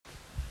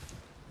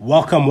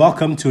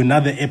Welcome to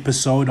another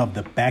episode of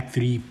the Back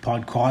Three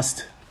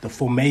podcast. The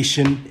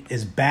formation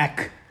is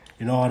back.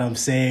 You know what I'm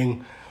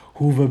saying?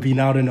 Hoover been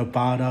out and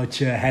about out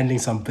here handling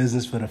some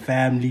business for the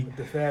family.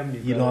 The family,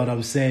 you know what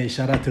I'm saying?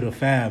 Shout out to the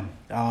fam.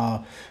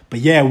 But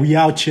yeah, we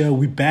out here,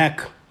 we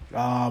back,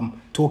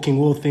 talking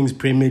all things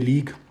Premier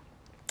League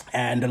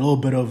and a little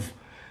bit of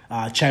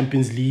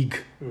Champions League.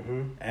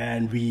 Mm-hmm.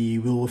 And we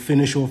will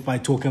finish off by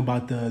talking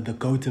about the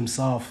GOAT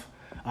himself,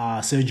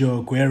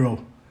 Sergio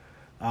Aguero.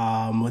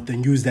 With the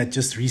news that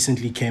just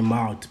recently came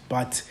out.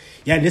 But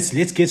yeah,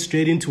 let's get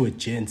straight into it,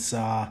 gents.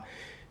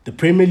 The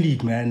Premier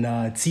League, man.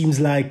 It seems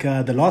like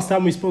the last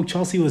time we spoke,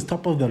 Chelsea was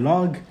top of the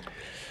log.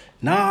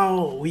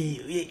 Now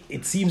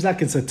it seems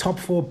like it's a top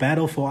four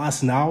battle for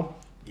us now.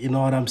 You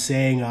know what I'm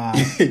saying?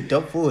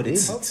 Top four, eh?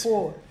 Top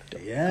four.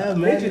 Yeah,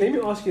 man. Let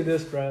me ask you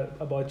this, bro,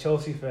 about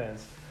Chelsea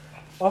fans.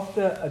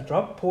 After a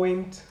drop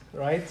point,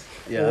 right?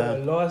 Yeah. Or a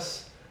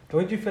loss.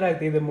 Don't you feel like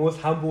they're the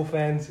most humble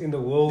fans in the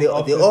world? They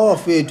are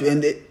fit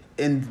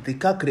and they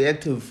can't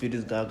react to fit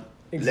is dog.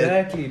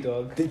 Exactly,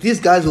 dog. These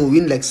guys will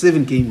win like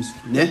 7 games,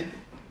 ne?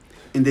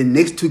 In the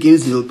next 2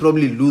 games they'll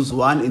probably lose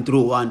 1 and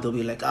draw 1. They'll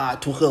be like,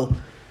 Tuchel,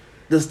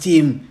 this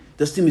team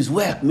is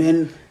whack,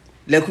 man.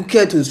 Like who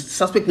cares to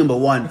suspect number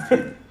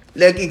 1?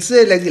 Like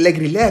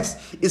relax.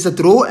 It's a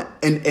draw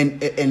and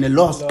a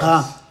loss.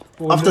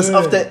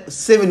 After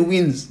 7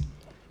 wins.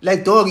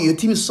 Like, dog, your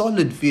team is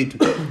solid, fit.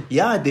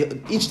 Yeah,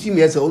 each team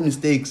has their own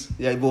mistakes.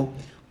 Yeah, bro.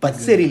 But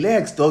say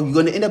relax, dog. You're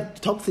going to end up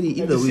top 3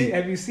 either way.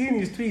 Have you seen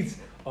his tweets?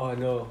 Oh,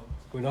 no.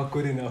 We're not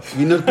good enough.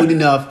 We're not good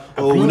enough.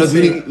 Oh, we're not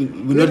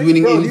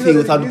winning anything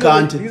without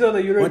Kante. These are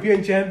the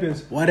European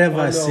champions.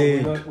 Whatever I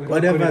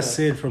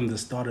said from the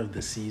start of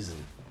the season.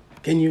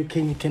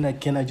 Can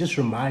I just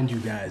remind you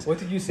guys what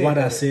did you say? What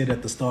I said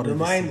at the start of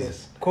the season? Remind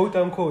us, quote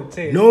unquote.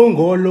 Say it. No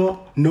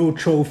Ngolo, no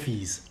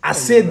trophies. I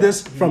said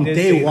this from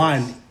day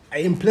one. I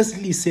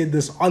implicitly said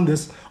this on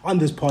this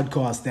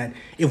podcast that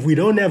if we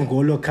don't have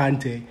N'Golo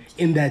Kante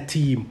in that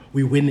team,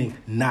 we're winning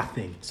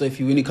nothing. So if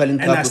you win the Carling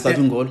Cup without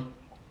N'Golo?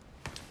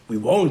 We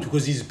won't,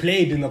 because he's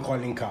played in the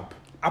Carling Cup.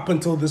 Up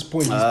until this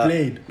point, he's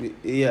played.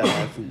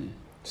 Yeah.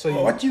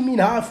 So what do you mean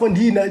half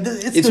Fondina?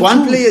 It's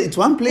one player. It's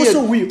one player.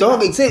 Also,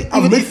 dog, even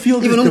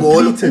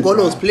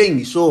N'Golo was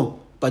playing, sure.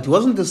 But it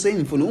wasn't the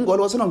same. N'Golo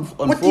wasn't on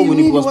what form do you when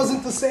mean he was. It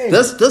wasn't the same?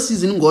 This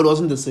season, N'Golo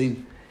wasn't the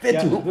same.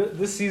 Yeah,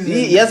 this season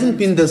he hasn't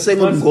been the same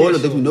with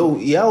N'Golo that we know.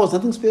 Yeah, it was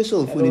nothing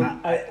special for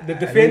him. The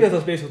defenders are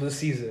special this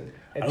season.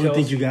 I don't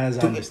think you guys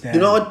understand.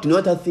 You know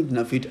what I think,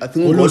 Nafit? I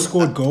think N'Golo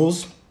scored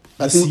goals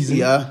this season.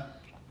 Yeah.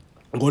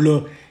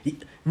 N'Golo,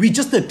 we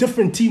just a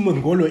different team with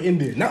N'Golo in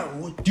there. Now,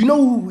 do you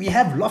know we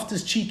have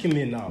Loftus-Cheek in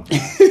there now?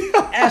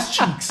 Ass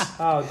cheeks.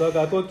 Oh, dog,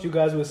 I thought you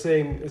guys were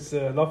saying it's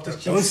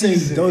Loftus-Cheek Don't say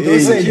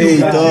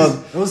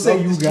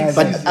you guys.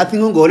 But I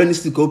think N'Golo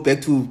needs to go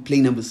back to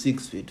playing number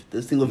 6, fit.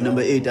 This thing of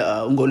number 8,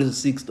 N'Golo is a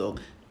 6, dog.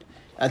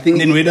 I think.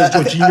 Then where does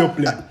Jorginho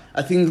play?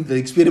 I think the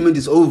experiment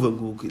is over.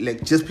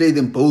 Like, just play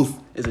them both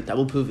as a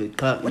double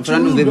pivot. In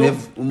front of them,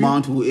 have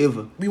Mount,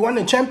 whoever. We won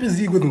the Champions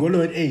League with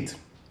N'Golo at 8.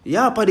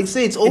 Yeah, but they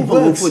say it's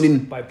over for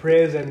him. By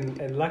prayers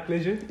and luck,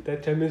 legend,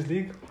 that Champions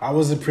League. I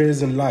was a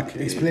prayers and luck.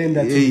 Explain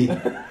that to me.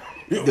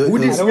 I don't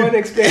want to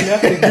explain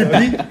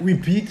nothing. We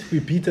beat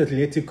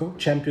Atletico,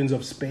 champions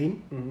of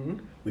Spain. Mm-hmm.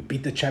 We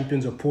beat the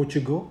champions of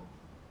Portugal.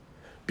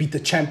 Beat the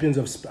champions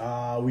of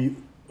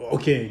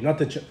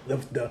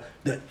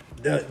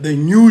the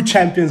new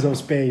champions of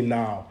Spain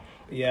now.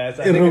 Yeah, I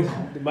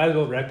think might as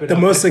well wrap it up. The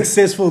most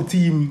successful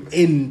team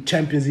in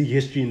Champions League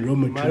history in Real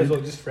Madrid. Might as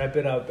well just wrap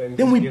it up. And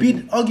then we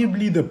beat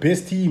arguably the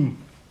best team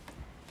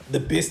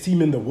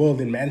in the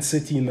world in Man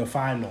City in the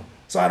final.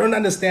 So I don't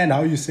understand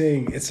how you're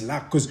saying it's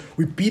luck, because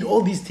we beat all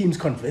these teams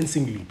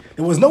convincingly.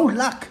 There was no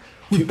luck.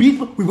 We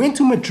went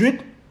to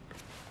Madrid.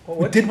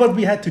 We did what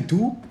we had to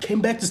do.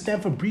 Came back to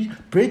Stamford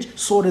Bridge,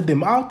 sorted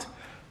them out.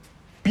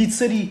 Beat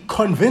City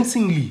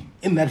convincingly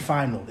in that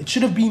final. It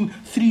should have been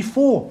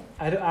 3-4.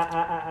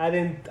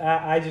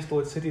 I just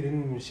thought City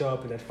didn't even show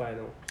up in that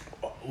final.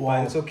 Wow.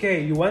 But it's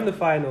okay. You won the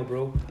final,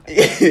 bro.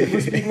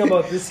 We're speaking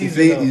about this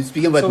season. You're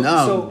speaking about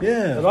now. So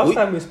yeah. The last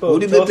time we spoke, who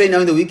did they play now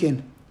in the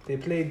weekend? They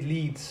played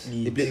Leeds.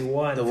 They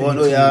won. They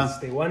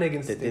won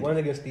against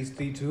Leeds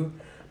 3-2,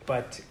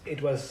 but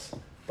it was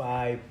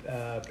by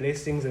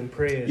blessings and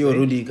prayers. You're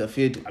Rudy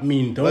Kafid. I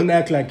mean, don't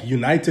act like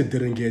United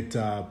didn't get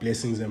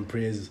blessings and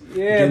prayers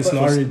against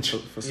Norwich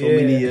for so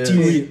many years.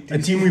 A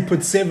team we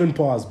put 7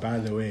 past, by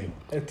the way.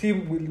 A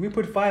team we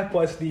put 5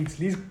 past Leeds.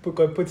 Leeds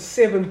put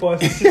 7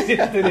 past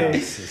yesterday.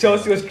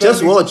 Chelsea was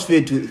just watch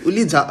Fit.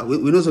 Leeds,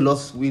 we know the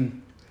lost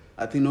win.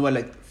 I think over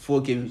like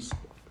 4 games.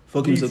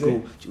 4 games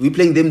ago. We're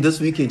playing them this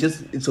weekend.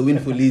 It's a win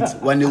for Leeds.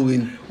 1-0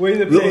 win. Where are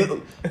they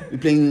playing? We're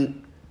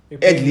playing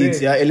at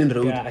Leeds, Ellen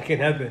Road. Yeah, it can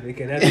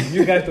happen.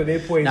 You guys don't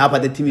have points. Nah,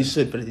 but the team is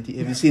shit. But have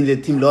you seen the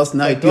team last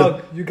night?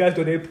 Dog, you guys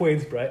don't have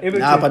points, bro.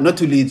 Nah, but not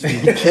to Leeds.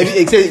 Except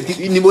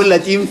in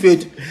the team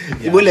fit.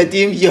 The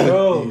team here.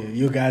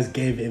 You guys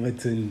gave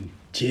Everton.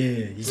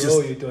 You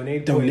just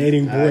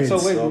donating points. So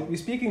wait, we're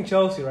speaking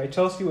Chelsea, right?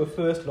 Chelsea were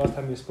first last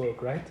time we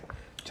spoke, right?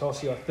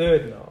 Chelsea are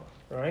third now.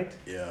 right?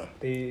 Yeah.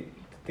 They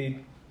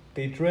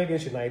drew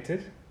against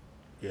United.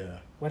 Yeah.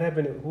 What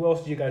happened? Who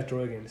else did you guys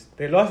draw against?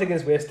 They lost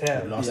against West They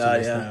Ham. lost Yeah, to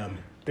West yeah. Ham.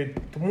 The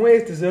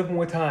Moyes deserve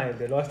more time.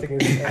 They lost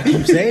against I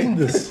keep saying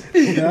this.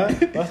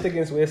 Yeah. lost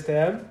against West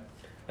Ham.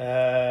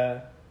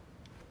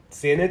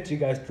 Zenit, you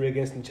guys drew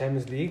against in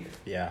Champions League.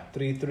 Yeah.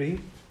 3-3.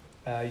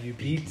 You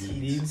beat Leeds.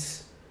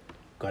 Leeds.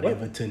 Got What?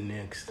 Everton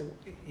next.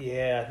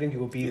 Yeah, I think you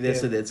will beat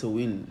That's them. a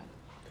win.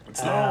 It's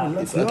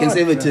It's not, against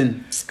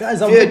Everton. Guys,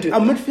 Fair to- our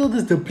midfield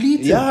is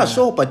depleted. Yeah, man.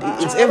 sure, but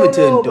it's I Everton,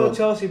 don't know though. about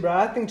Chelsea, bro.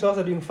 I think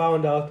Chelsea are being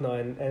found out now,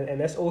 and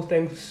that's all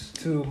thanks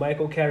to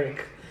Michael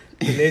Carrick,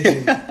 the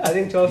legend. I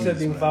think Chelsea are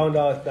being found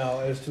out now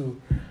as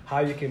to how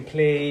you can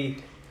play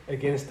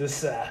against this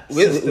system.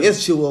 Where's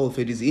Chilwell? If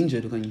it is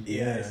injured, can you?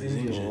 Yeah, he's he's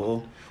injured. injured.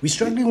 Oh. We're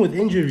struggling with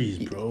injuries,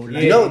 bro.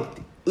 Like, You know,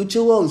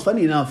 Chilwell is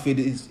funny enough.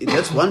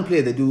 That's one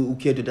player that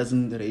Uketo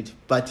doesn't rate,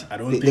 but I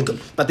don't they think-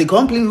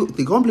 can't play.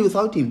 They can't play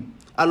without him.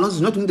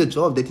 Alonso's not doing the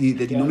job that he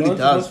normally Alonso's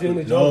does. not doing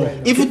the job No. right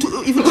now.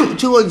 If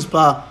Chilwell is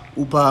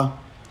Upa,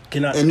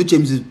 Can I and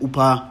James is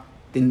Upa,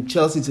 then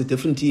Chelsea is a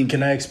different team.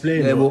 can I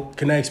explain? Level.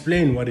 Can I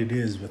explain what it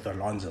is with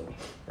Alonso?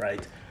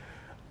 Right.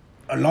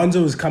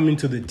 Alonso is coming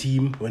to the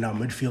team when our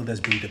midfield has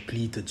been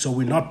depleted, so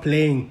we're not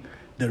playing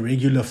the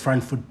regular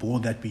front foot ball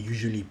that we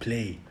usually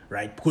play,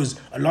 right? Because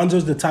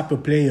Alonso's the type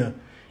of player.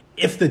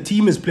 If the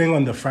team is playing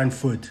on the front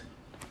foot,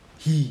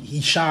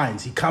 he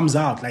shines. He comes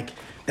out like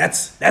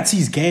that's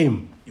his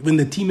game when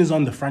the team is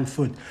on the front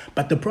foot.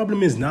 But the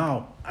problem is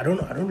now I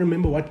don't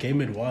remember what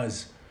game it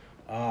was.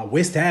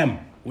 West Ham,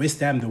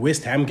 the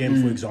West Ham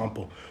game, for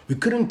example. We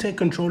couldn't take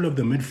control of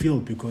the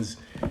midfield because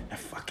a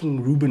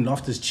fucking Ruben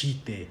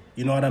Loftus-Cheek there.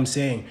 You know what I'm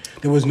saying?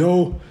 There was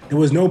no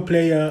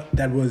player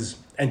that was,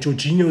 and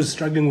Jorginho was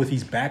struggling with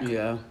his back.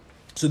 Yeah.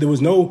 So there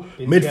was no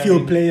Been midfield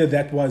carrying. player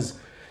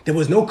there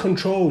was no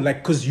control,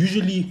 like, because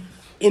usually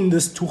in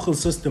this Tuchel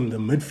system, the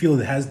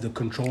midfield has the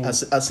control. I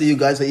see you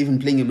guys are even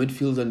playing a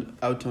midfield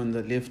out on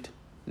the left.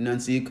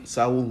 Nansik,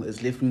 Saul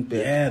is left wing back.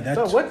 Yeah,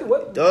 So that's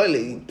what?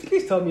 Darling.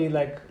 Please tell me,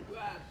 like,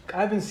 I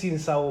haven't seen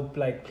Saul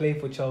like play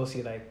for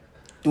Chelsea. Like,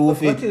 Two what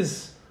of it.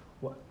 is?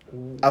 What,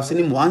 I've seen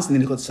him once and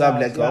then he got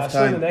subbed like I half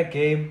saw him in time. that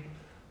game.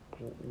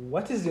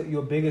 What is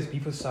your biggest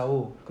beef with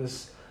Saul?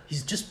 Because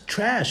he's just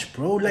trash,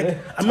 bro. Like, Yeah.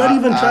 I'm not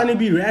even trying to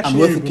be I'm reactionary.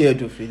 worth bro.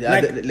 scared of it.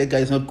 Like- That guy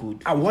is not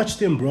good. I watched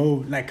him,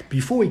 bro. Like,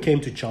 before he came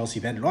to Chelsea,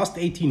 that last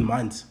 18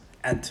 months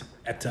at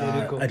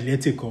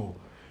Atletico.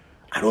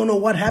 I don't know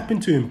what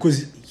happened to him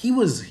because he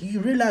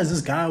realized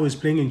this guy was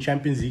playing in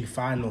Champions League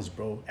finals,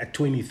 bro, at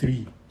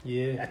 23.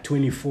 yeah, At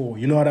 24.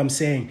 You know what I'm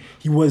saying?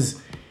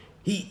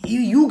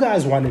 You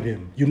guys wanted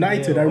him.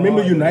 United. Yeah, I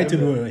remember I United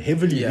remember. were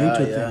heavily Yeah, linked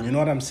with yeah. him. You know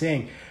what I'm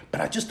saying?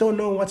 But I just don't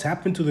know what's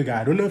happened to the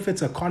guy. I don't know if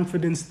it's a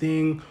confidence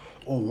thing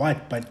or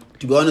what, but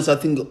To be honest, I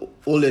think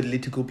all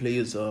Atletico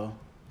players are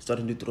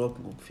starting to drop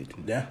more fit.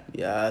 yeah.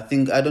 Yeah, I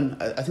think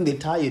they're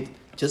tired.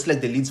 Just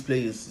like the Leeds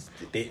players.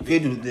 They-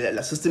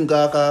 The system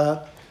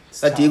Gaga,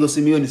 Diego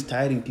Simeone is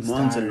tiring.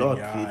 Demands a Tiring,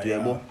 lot.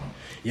 yeah.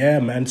 Yeah,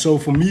 man. So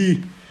for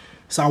me,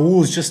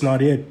 Saul's just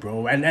not it,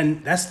 bro.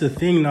 And that's the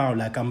thing now.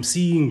 Like, I'm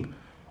seeing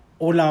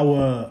all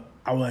our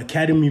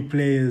academy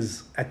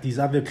players at these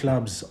other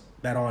clubs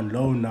that are on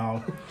loan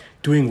now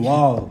doing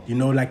well. You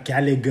know, like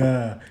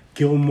Gallagher,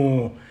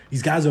 Gilmore.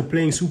 These guys are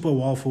playing super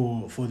well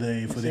for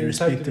their it's time to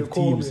respective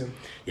recall teams. them.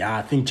 Yeah,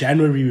 I think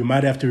January we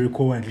might have to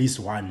recall at least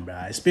one,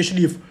 bruh.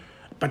 Especially if...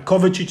 But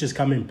Kovacic is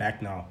coming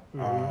back now.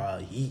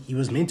 He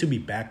was meant to be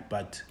back,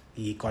 but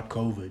he got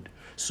COVID.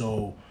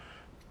 So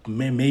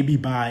maybe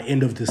by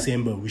end of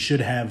December, we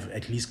should have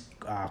at least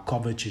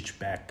Kovacic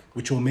back,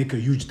 which will make a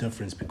huge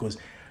difference because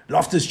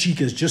Loftus-Cheek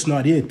is just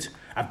not it.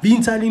 I've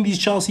been telling these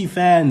Chelsea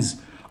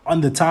fans on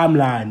the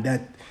timeline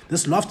that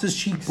this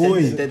Loftus-Cheek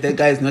boy... That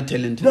guy is not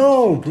talented.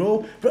 No,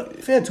 bro.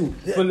 Fair to...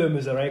 Fulham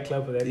is the right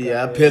club for that.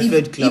 Yeah, guy.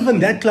 perfect club. Even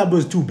that club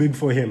was too big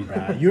for him,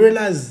 bro. You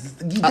realize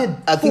he did...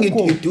 I think fuck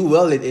all. he'd do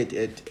well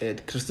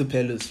at Crystal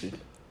Palace.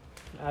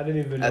 I don't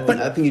even know.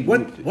 I think it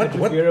would. What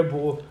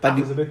Aguero But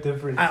is a bit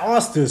different. I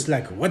asked this,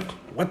 like,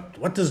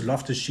 what does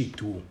Loftus-Cheek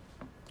do?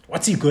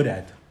 What's he good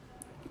at?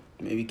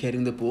 Maybe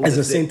carrying the ball. As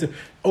a center.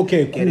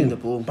 Okay, Getting cool. the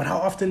ball. But how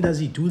often does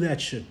he do that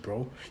shit,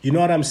 bro? You know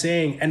what I'm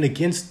saying? And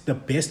against the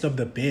best of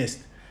the best,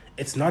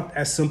 it's not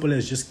as simple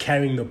as just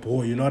carrying the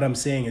ball. You know what I'm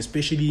saying?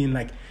 Especially in,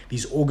 like,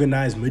 these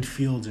organized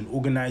midfields and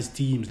organized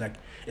teams. Like,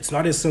 it's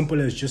not as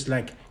simple as just,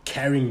 like,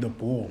 carrying the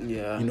ball.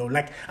 Yeah. You know,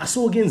 like, I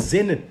saw against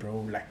Zenit,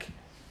 bro. Like...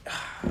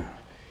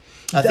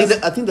 I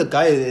think the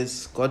guy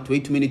has got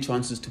way too many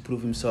chances to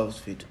prove himself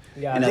fit.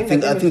 Yeah, and I I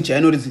think think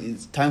January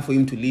is time for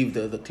him to leave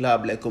the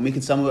club, like, or make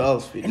it somewhere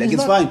else fit. And Like, he's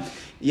it's not- fine.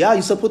 Yeah,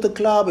 you support the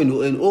club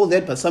and all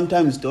that, but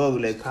sometimes,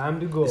 dog, like, Time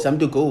to go. it's time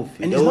to go.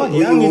 Fit. And he's not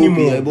young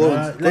anymore,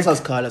 bruh. Because Like- as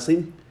Carla,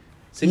 same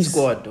He's-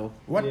 squad, dog.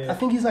 What? Yeah. I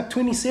think he's like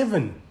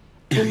 27.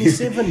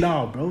 27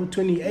 now, bro.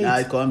 28. Nah,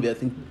 it can't be. I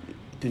think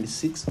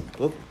 26.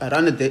 Oh,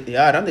 around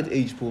that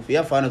age, proof.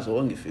 Yeah, fine as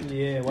well.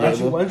 Yeah,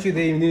 once you're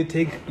there, you need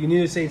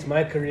to say it's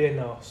my career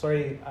now.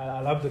 Sorry, I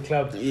love the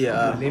club.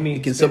 Yeah, Let me you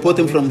can support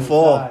him from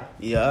 4.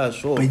 Yeah,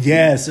 sure. But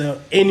yeah, so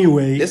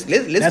anyway, let's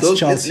that's go.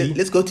 Chelsea.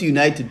 Let's go to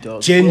United,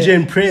 dog. Change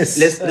and press.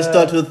 Let's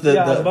start with the.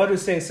 I was about to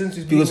say, since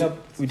we've been up,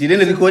 we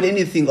didn't record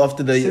anything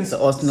after the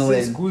Arsenal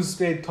since and Goose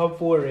played top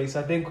 4 race.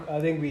 I think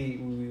we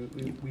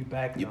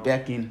back. You're now.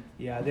 back in.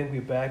 Yeah, I think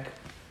we're back.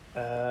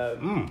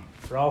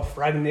 Ralph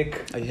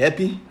Ragnick. Are you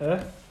happy?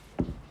 Huh?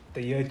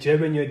 The year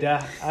German, you're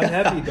there. I'm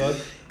happy, dog.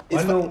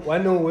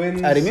 One no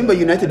wins. I remember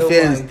United don't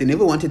fans, mind. they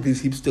never wanted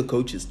these hipster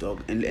coaches,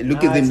 dog. And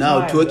look at them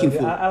now, twerking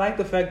for. I like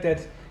the fact that,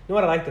 you know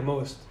what I like the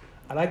most?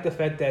 I like the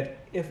fact that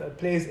if a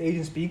player's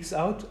agent speaks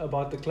out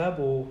about the club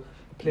or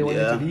a player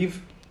wanting to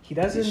leave, he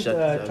doesn't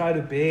try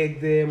to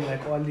beg them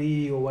like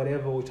Oli or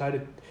whatever, or try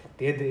to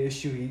dead the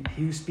issue.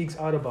 He speaks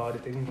out about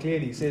it, and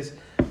clearly he says,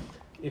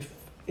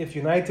 if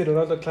United are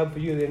not a club for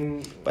you,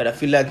 then. But I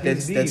feel like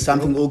that's leave,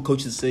 something all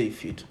coaches say,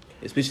 fit.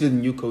 Especially the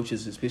new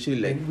coaches, especially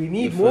like. We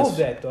need more of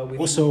that, dog. We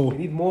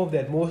need more of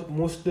that,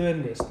 more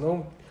sternness,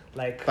 no?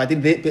 Like. But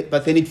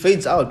then it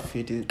fades out,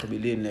 fit.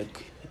 Probably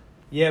like.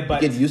 Yeah,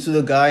 but you get used to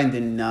the guy, and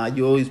then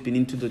you always been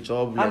into the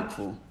job like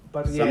for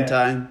some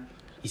time.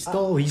 He's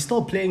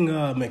still playing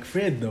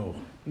McFred though.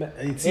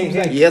 It seems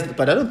like yes,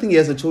 but I don't think he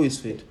has a choice,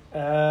 fit.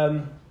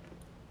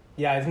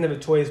 Yeah, he doesn't have a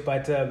choice,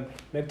 but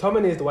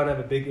McTominay is the one I have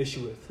a big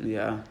issue with.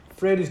 Yeah.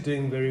 Fred is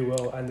doing very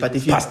well. But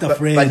if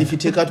you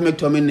take out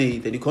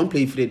McTominay, then you can't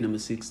play Fred number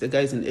 6. That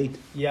guy's an 8.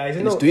 Yeah,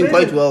 he's doing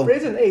quite well.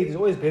 Fred's an 8. He's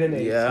always been an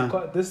 8.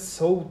 Yeah. This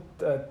whole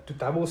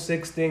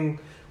 6 thing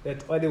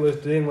that Adi was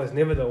doing was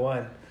never the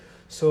one.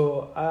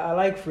 So I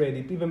like Fred.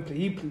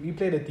 He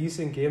played a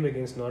decent game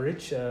against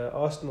Norwich.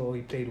 Arsenal,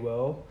 he played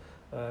well.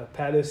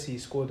 Palace, he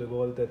scored a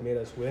goal that made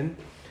us win.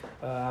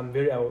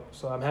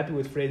 So I'm happy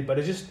with Fred. But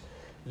it's just,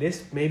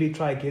 let's maybe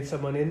try get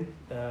someone in.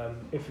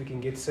 If we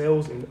can get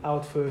sales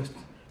out first,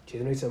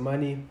 generate some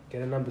money,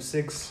 get a number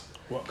 6.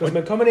 Because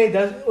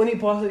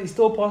McTominay he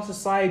still passes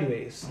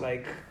sideways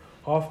like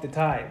half the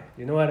time.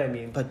 You know what I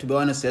mean? But to be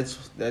honest,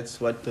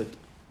 that's what the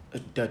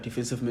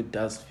defensive mid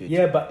does.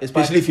 Yeah, but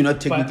especially if you're not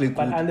technically good.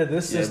 But under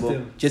this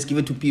system, just give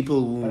it to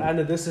people who. But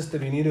under this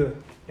system, you need to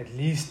at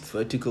least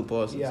vertical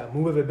passes. Yeah,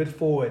 move it a bit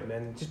forward,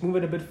 man. Just move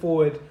it a bit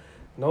forward.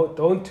 No,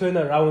 don't turn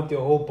around with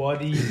your whole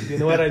body. You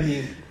know what I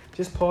mean?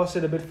 Just pass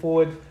it a bit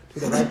forward to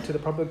the right, to the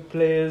proper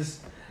players.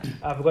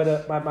 I've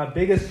got my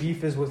biggest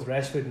beef is with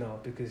Rashford now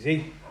because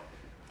I've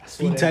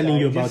been telling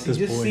you about this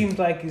boy. He just seems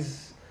like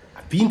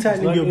I've been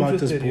telling you about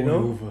this boy, you know?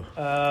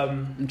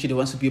 over. He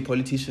wants to be a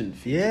politician.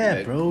 Yeah,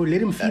 like, bro.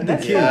 Let him feed the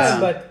kids.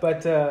 Yeah,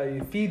 but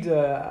you feed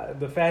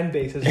the fan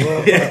base as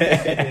well.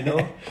 You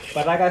know.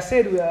 But like I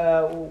said,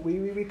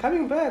 we're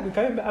coming back.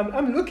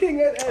 I'm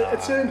looking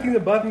at certain things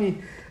above me,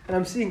 and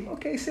I'm seeing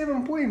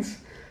 7 points.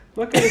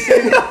 Not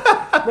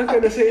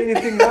gonna say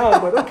anything now,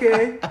 but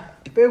okay.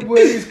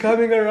 February is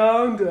coming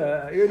around,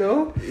 you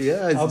know.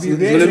 Yeah, I'll be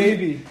there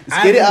maybe.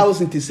 Scary hours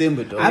in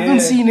December, though. I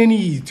haven't seen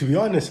any, to be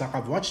honest. Like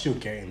I've watched your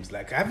games.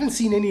 Like I haven't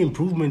seen any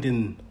improvement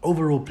in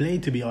overall play,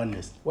 to be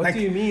honest. What do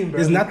you mean, bro?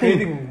 There's nothing.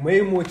 Creating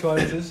way more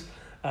chances.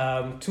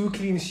 2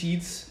 clean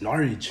sheets.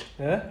 Norwich.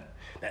 Yeah.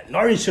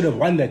 Norwich should have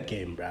won that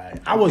game, bro.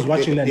 I was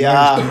watching that.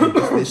 Norwich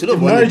game. They should have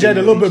won. Norwich had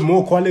a little bit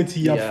more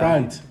quality up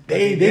front.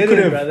 They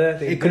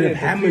could have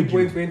hammered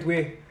you. 3 points went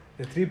where?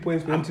 The 3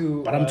 points went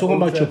to. But I'm talking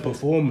about your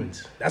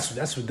performance. That's what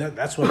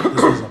this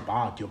was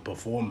about. Your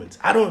performance.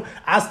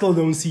 I still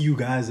don't see you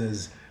guys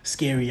as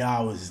scary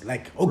hours.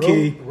 Like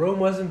Rome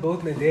wasn't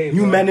built in a day.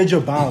 New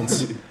manager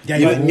bounce.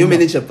 New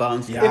manager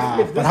bounce.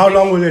 Yeah, but how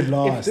long will it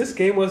last? If this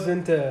game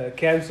wasn't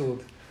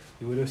cancelled,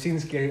 you would have seen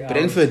scary hours.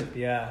 Brentford.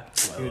 Yeah,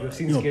 you would have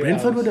seen scary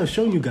Brentford hours. would have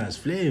shown you guys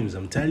flames.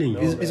 I'm telling you.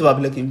 It's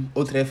about like him.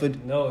 Old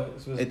Trafford. No,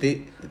 it was.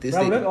 They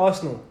not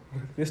Arsenal.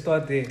 We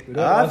start there.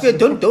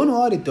 Don't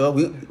worry, dog.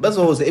 That's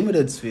always the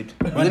Emirates fit.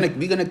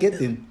 We're gonna get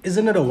them.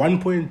 Isn't it a one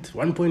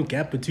point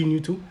gap between you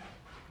two?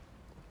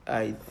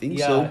 I think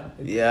so.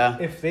 Yeah.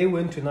 If they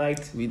win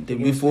tonight, they'll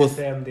be fourth.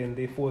 Them, then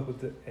they fourth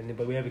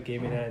but we have a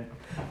game in hand.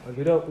 But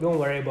we don't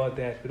worry about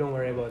that. We don't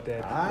worry about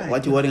that.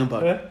 What you worrying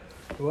about?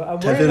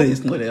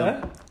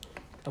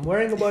 I'm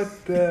worrying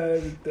about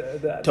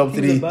the top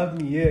 3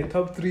 above me. Yeah,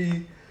 top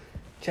 3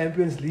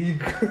 Champions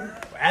League.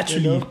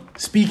 Actually,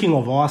 speaking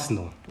of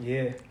Arsenal,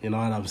 you know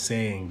what I'm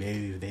saying.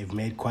 They've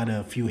made quite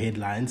a few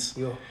headlines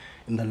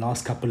in the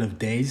last couple of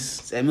days.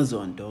 It's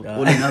Amazon, dog.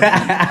 All or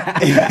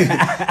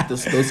nothing.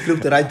 Those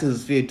script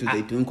writers, they're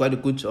doing quite a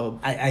good job.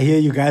 I hear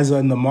you guys are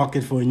in the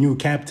market for a new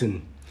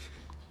captain.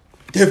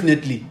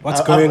 Definitely.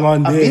 What's going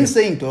on there? I've been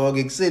saying, dog.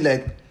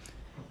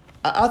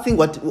 I think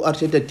what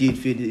Arteta did,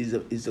 Fed,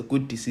 is a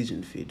good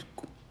decision, Fed.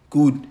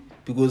 Good.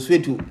 Because,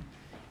 Fed,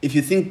 if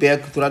you think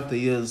back throughout the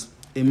years,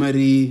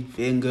 Emery,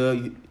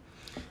 Wenger,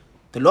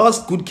 the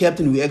last good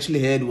captain we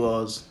actually had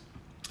was,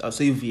 I'll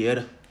say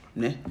Vieira.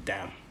 Ne?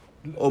 Damn.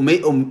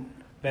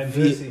 Van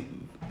Persie.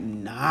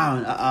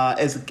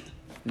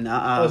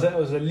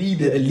 Was a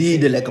leader. A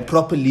leader, like a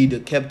proper leader,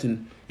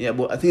 captain. Yeah,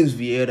 but I think it's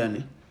Vieira.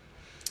 Ne?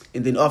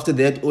 And then after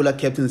that, all our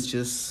captains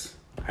just...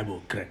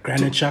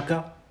 Granit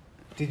Xhaka.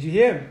 Did you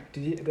hear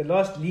him? The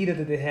last leader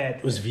that they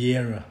had was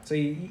Vieira. So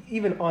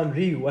even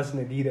Henry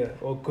wasn't a leader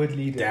or good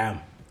leader.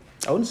 Damn.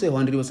 I wouldn't say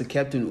Henry was a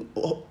captain.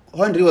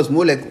 Henry was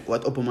more like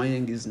what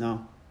Aubame-What is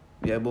now.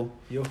 Yeah, bro.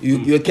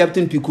 You're a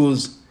captain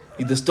because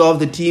you're the star of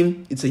the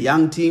team. It's a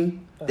young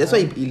team. That's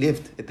why he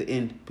left at the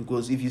end.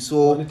 Because if you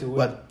saw he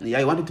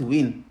wanted to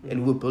win.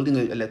 And we were building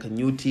a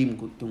new team.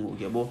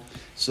 Yeah, bro.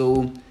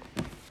 So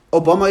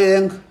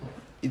Aubame-What,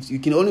 you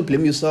can only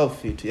blame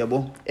yourself, yeah,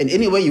 bro. And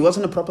anyway, he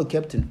wasn't a proper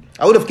captain.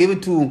 I would have given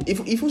it to if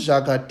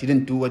Xhaka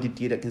didn't do what he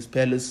did against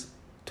Palace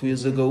 2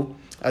 years ago.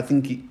 I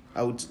think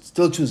I would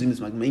still choose him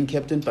as my main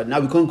captain. But now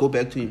we can't go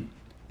back to him.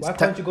 Why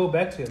can't you go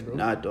back to him, bro?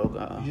 Nah, dog.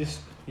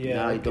 You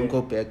don't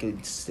go back.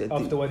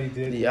 After what he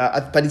did.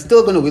 Yeah, but he's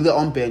still gonna wear the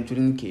armband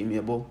during the game,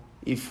 yeah, bro.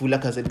 If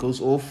Lacazette goes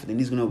off, then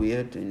he's gonna wear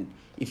it, and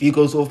if he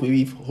goes off,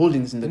 maybe if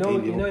Holding's in the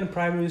game. You know, in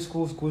primary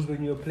schools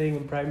when you're playing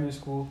in primary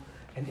school,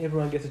 and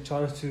everyone gets a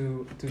chance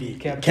to be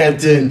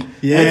captain.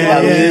 Yeah.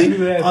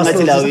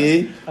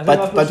 But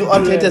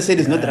Arteta said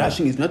he's not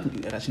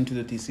rushing to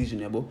the decision,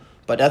 yeah, bro.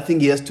 But I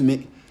think he has to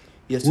make.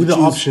 Who the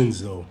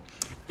options though?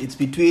 It's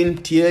between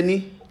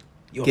Tierney,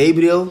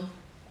 Gabriel,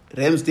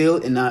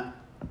 Ramsdale, and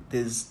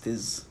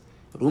there's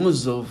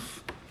rumors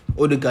of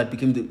Odegaard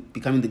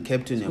becoming the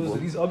captain. So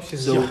these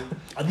options. So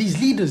are these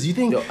leaders? You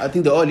think? I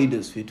think they're all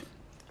leaders, fit.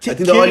 I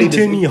think they're all leaders.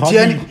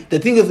 Tierney, the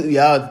thing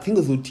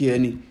is with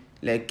Tierney,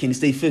 like, can he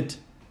stay fit?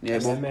 Yeah,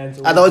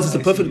 otherwise, it's a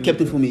perfect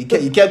captain for me.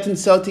 He captained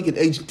Celtic at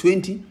age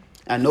 20.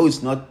 I know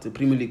it's not the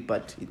Premier League,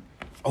 but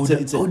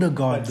it's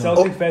Odegaard.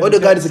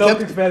 Odegaard is a captain.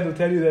 Celtic fans will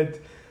tell you that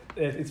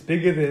it's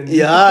bigger than.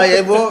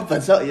 Yeah, bro.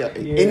 But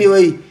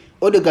anyway,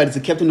 Odegaard is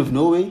the captain of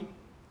Norway.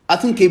 I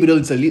think Gabriel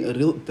is the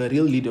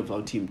real leader of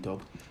our team,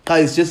 dog.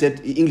 It's just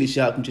that English,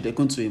 I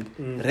can't swim.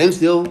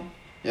 Ramsdale,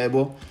 yeah,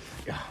 bro.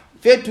 Yeah.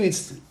 Fair to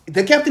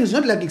the captain is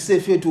not like say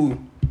fair to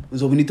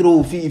win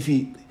trophy if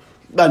he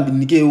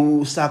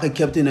Saka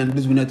captain and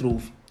please win a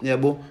trophy. Yeah,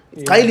 bro.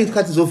 Kylie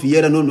cuts off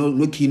here,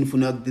 no keen for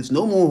now. There's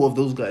no more of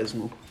those guys,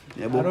 no.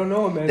 Yeah, I don't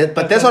know, man. Does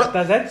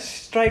that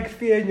strike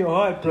fear in your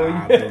heart, bro?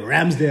 Nah, bro.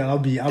 Ramsdale, I'll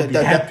be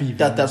happy.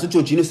 That's what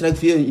Jorginho strike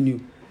fear in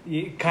you.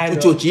 Yeah, kind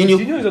of.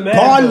 Jorginho's a man.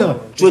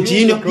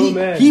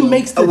 Jorginho, he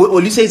makes the.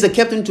 Olise is a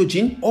captain,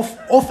 Jorginho?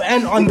 Off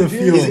and on the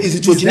field.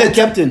 Is Jorginho a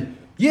captain?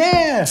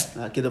 Yeah.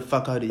 Get the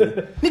fuck out of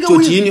here.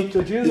 Jorginho.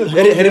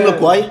 Harry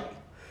Maguire.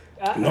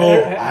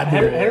 No,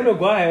 Harry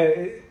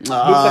Maguire looks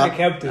like a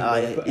captain.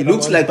 It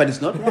looks like, but it's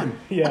not one.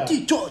 Yeah.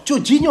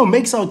 Jorginho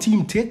makes our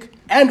team tick,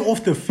 and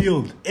off the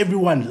field,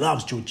 everyone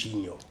loves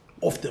Jorginho.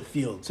 Off the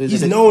field, so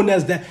he's known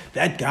as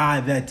that guy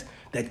that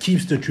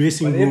keeps the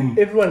dressing room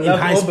in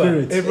high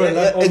spirits.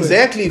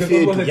 Exactly,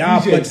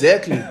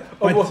 exactly.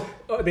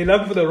 They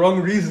love him for the wrong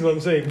reason. I'm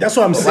saying. That's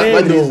what I'm saying.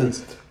 What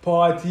reasons?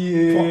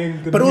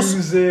 Partying, the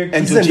music,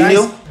 and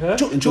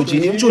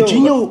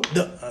Jorginho.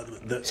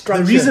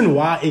 The reason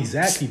why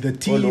exactly the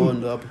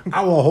team,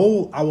 our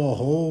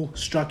whole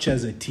structure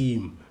as a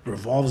team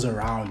revolves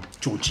around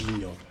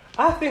Jorginho.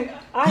 I think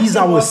he's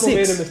our Arsenal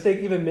made a mistake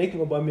even making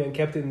Aubame-What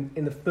captain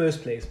in the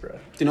first place, bro.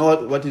 You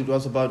know what it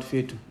was about,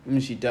 Fit?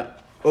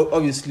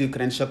 Obviously,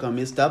 Granit Xhaka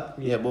messed up,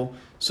 yeah, bro.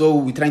 So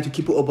we're trying to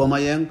keep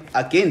Aubame-What.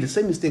 Again, the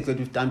same mistake that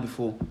we've done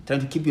before.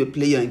 Trying to keep your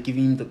player and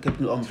giving him the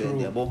captain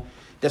armband, yeah, bro.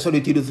 That's what we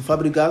did with the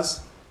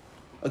Fabregas.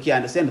 Okay, I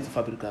understand with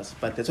the Fabregas,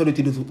 but that's what we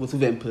did with the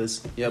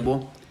Vampers, yeah,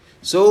 bro.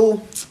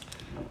 So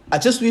I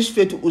just wish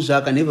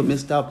Xhaka never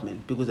messed up,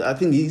 man, because I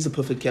think he's a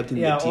perfect captain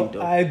in the team,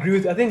 though. I agree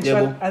with. I think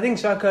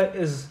Xhaka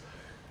is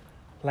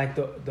like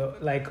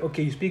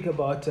okay, you speak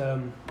about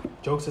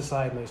jokes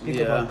aside, man. You speak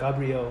about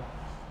Gabriel.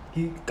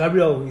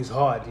 Gabriel is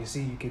hard.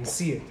 You can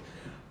see it.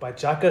 But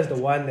Xhaka is the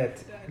one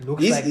that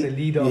looks like the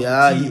leader of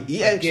the team.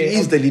 He actually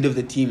is the leader of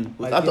the team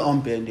without the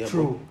armband. Yeah,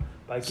 true.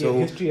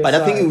 But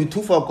I think we're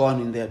too far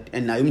gone in that.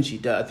 And Naim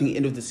Chita, I think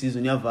end of the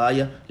season,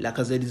 Vaya,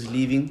 Lacazette is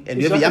leaving. And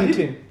we have a young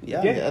team. Yeah,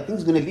 I think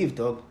he's going to leave,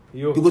 dog.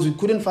 Because we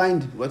couldn't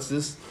find, what's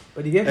this?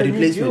 But you gave him a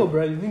new deal,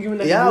 bro. You didn't give him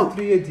like a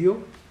 3-year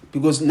deal?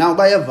 Because now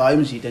Vaya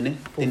Vaya Chita,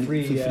 for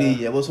free.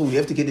 Yeah. Also, we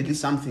have to get at least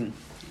something.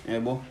 Yeah,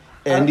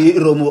 and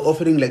Romo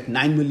offering like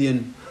 9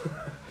 million.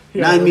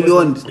 9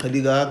 million.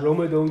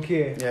 Roma don't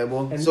care. Yeah,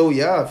 bro. So,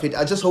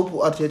 I just hope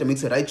Arteta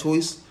makes the right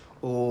choice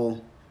or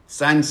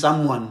sign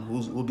someone who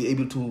will be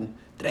able to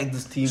drag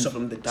this team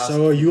from the dust.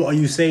 So are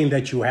you saying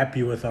that you're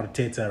happy with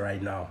Arteta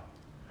right now?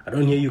 I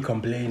don't hear you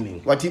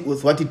complaining.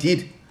 With what he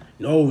did?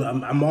 No,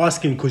 I'm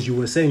asking because you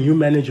were saying you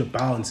manage a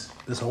bounce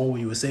this whole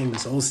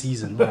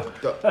season.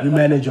 You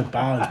manage a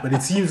bounce, but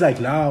it seems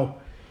like now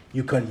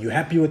you're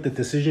happy with the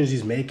decisions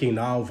he's making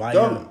now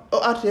via.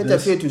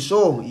 Arteta fair to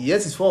show he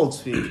has his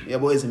faults, yeah,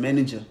 boy, as a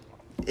manager.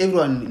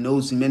 Everyone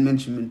knows his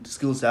management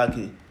skills are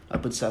a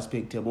bit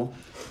suspect, yeah, boy.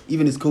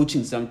 Even his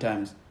coaching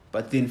sometimes.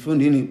 But then if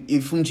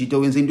Mchito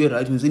wins into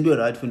right,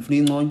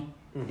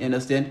 you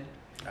understand?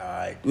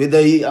 Alright. Whether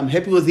I'm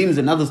happy with him is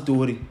another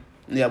story.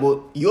 Yeah, but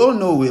you all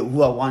know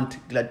who I want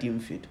glad team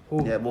fit.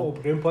 Who? Yeah, but Oh,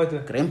 Graham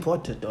Potter. Graham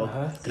Potter, dog.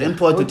 Uh-huh. Graham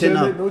Potter, No 10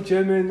 German, up. no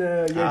German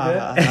yet,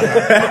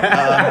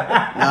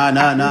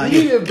 Nah. You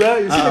need it, bro.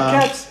 You see the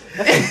cats.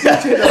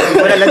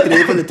 When I let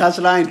the on the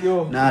touchline.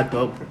 Yo. Nah,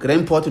 dog.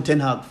 Graham Potter, 10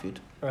 hug fit.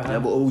 Uh-huh. Yeah,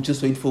 but we'll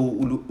just wait for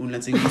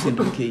let's say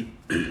UK.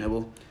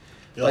 Yeah,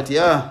 but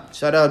yeah,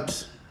 shout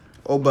out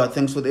Oba.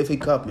 Thanks for the FA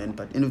Cup, man.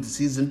 But end of the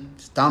season,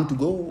 it's time to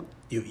go.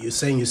 You're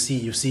saying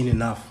you've seen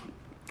enough.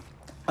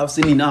 I've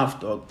seen enough,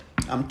 dog.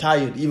 I'm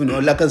tired. Even though,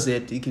 like I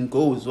said, he can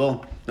go as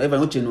well. Not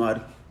even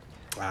January.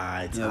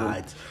 Alright.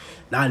 Yeah.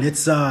 Now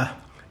let's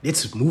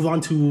move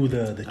on to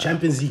the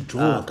Champions League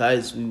draw.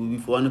 Guys,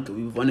 we've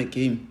won a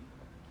game.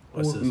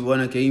 What's this? We won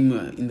a game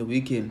in the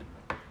weekend.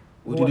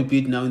 Who did we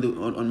beat now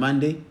on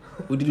Monday?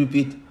 Who did we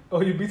beat?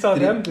 Oh, you beat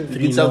Southampton. We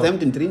beat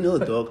Southampton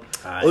 3-0, dog.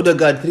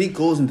 Odegaard 3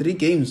 goals in 3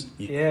 games.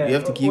 Yeah, You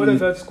have to keep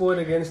Odegaard scored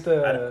against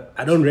the.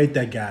 I don't rate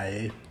that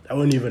guy. I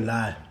won't even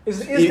lie.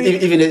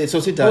 Even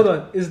Sociedad. Hold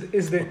on,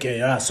 is the Okay,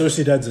 yeah,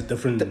 Sociedad's a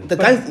different. The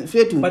guy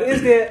fair to. but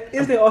is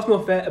there Arsenal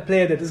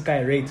player that this guy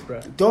rates,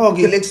 bro? Dog,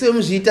 like say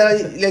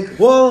Mjita, like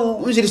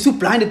whoa, Mjita too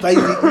blinded by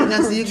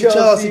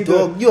Chelsea,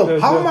 dog. Yo,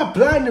 How am I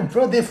blinded,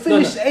 bro? They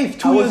finished 8th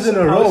 2 years in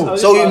a row.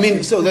 so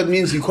that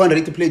means you can't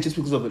rate the player just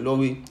because of a low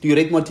way. Do you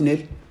rate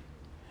Martinelli?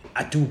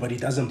 I do, but he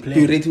doesn't play.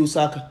 Do you rate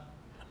Osaka?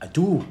 I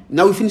do.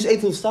 Now we finished 8th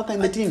with Osaka in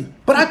the team.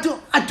 But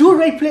I do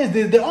rate players.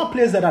 There are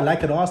players that I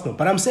like at Arsenal,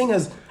 but I'm saying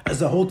as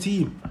a whole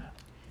team.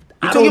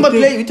 We're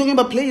talking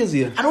about players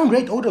here. I don't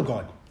rate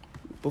Odegaard.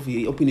 Both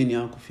your opinion,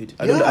 yeah, fit.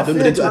 I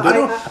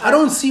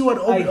don't see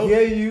what I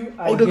hear you.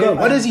 Odegaard.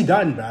 What has he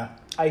done, bruh?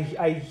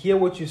 I hear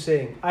what you're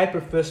saying. I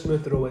prefer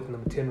Smith Rowe at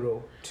number 10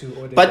 row to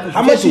Odegaard. But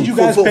How much did you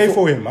guys pay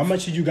for him? How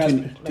much did you guys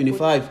pay?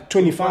 25.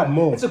 25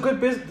 more. It's a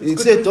good business.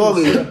 It's a dog.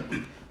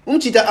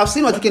 Umchita, I've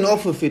seen what he can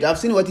offer, fit. I've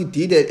seen what he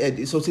did at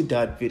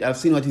Sociedad, fit. I've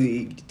seen what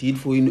he did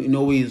for in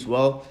Norway as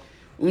well.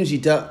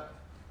 Umchita,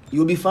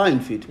 you'll be fine,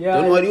 fit. Yeah,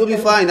 Don't worry, you'll be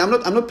fine. I'm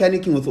not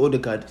panicking with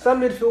Odegaard.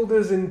 Some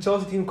midfielders in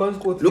Chelsea team can't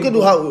score 3 Look at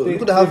goals. how They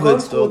Havertz,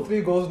 can't score dog.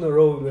 3 goals in a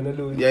row when they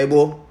lose. Yeah,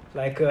 bro.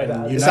 Like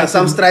And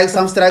Some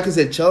strikers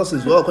at Chelsea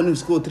as well. Can't even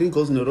score 3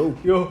 goals in a row.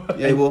 yo.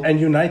 Yeah, bro. And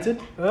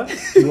United? Huh?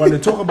 You want to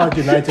talk about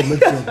United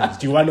midfielders?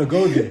 Do you want to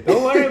go there?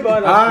 Don't worry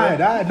about it.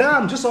 Alright, nah,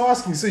 I'm just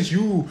asking since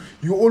you're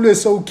always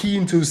so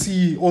keen to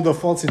see all the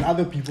faults in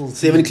other people's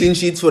 7 teams. clean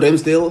sheets for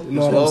Ramsdale. You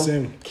know as what I'm well.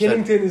 saying?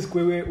 Killington is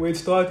where it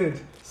started.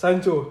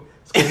 Sancho.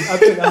 It's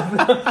going up and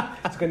up.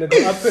 It's going to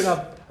go up and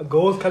up. A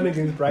goal's coming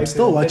against Brighton. I'm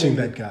still watching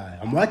that guy.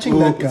 I'm watching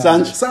that guy.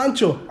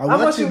 Sancho. I'm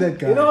watching that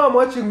guy. You know, I'm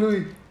watching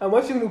Louis. I'm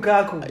watching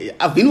Lukaku.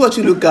 I've been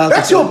watching Lukaku.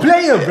 That's your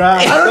player, bro.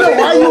 I don't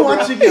know why you're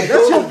watching it.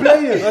 That's your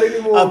player. Not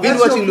anymore. I've been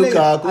That's watching your player.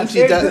 Lukaku. I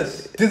said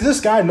this. Did this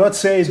guy not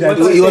say that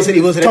What He was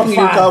top rating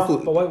 5?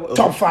 Lukaku. But what-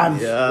 Top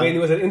 5? Yeah. When he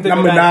was at Inter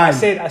Number Milan,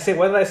 9. I said,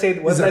 what did I say?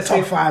 What He's did I a top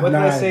say? 5, What did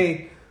I 9.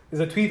 say?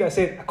 There's a tweet. I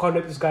said, I can't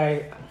rep this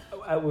guy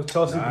with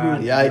Chelsea blue.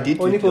 Yeah, I did.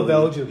 Only for tweet, though.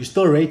 Belgium. You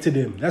still rated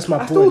him. That's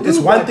my still point. It's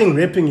do, one but- thing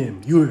ripping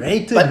him. You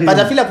rated him. But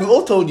I feel like we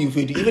all told you,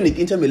 even in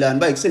Inter Milan,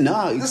 but say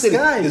nah, This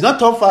guy, he's not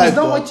top 5. He's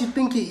not dog. what you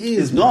think he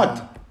is. He's not.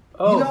 man.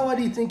 Oh. You know what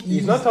you think he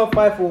He's is. not top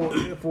 5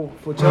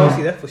 for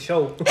Chelsea. That's for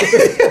sure.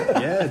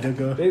 Yeah, they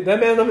go. That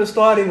man's not even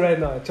starting right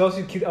now.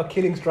 Chelsea are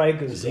killing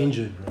strikers. He's bro.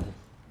 injured, bro.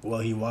 Well,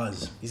 he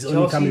was. He's Chelsea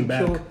only coming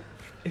back.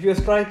 If you're a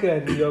striker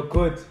and you're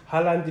good,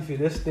 Haaland, if you're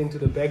listening to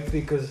the back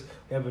three, because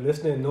we have a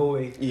listener in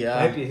Norway, Yeah.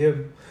 might be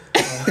him.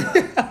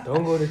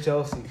 Don't go to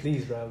Chelsea,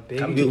 please, bro. I'm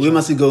begging you. Where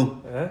must he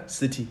go? Huh?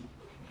 City.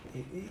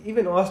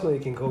 Even Arsenal,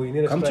 you can go. You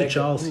need a Come to striker.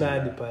 Chelsea, Nah,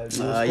 man. but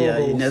Yeah,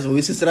 he has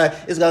we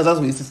strike. This guy's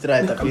also we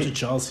strike. Come to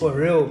Chelsea. for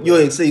real. bro.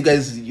 Yo, say you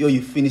guys,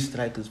 you finish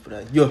strikers,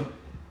 bro. Yo,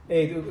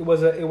 Hey, it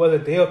was a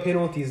day of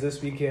penalties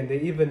this weekend. They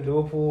even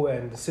Liverpool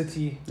and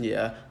City.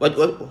 yeah. What?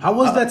 How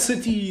was that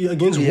City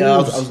against Yeah,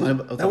 Wolves?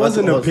 that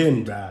wasn't a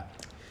pin, bruh.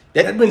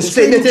 That went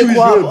straight into his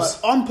ribs.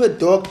 Armpit,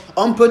 dog.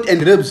 Armpit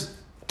and ribs.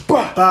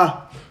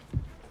 Bah.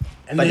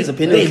 And But they, it's a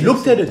penalty. they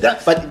looked at it.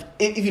 But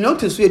if you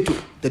notice,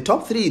 the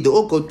top 3, they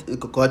all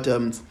got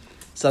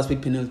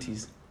suspect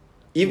penalties.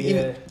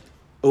 Even,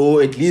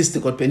 or at least they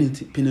got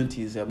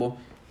penalties. Yeah, but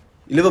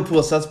Liverpool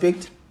was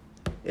suspect,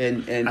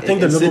 and I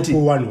think the and Liverpool City.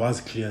 one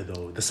was clear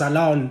though. The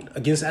Salah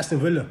against Aston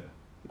Villa.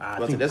 I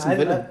Was think it Aston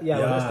Villa? Yeah,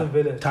 Aston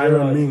Villa.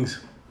 Tyrone Mings.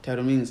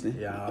 Tyrone Mings.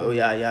 Yeah. Oh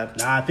yeah.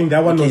 Nah, I think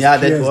that one Okay, was yeah,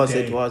 clear that as was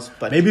day. it was.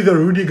 But Maybe the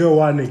Rudiger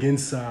one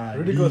against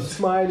Rudiger Leeds.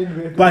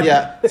 smiling. But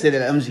yeah, say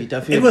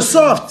that it was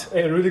soft.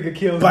 Hey, Rudiger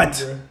killed But-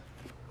 him, bro.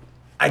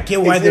 I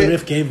get why Is the it-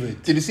 ref gave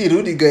it. Did you see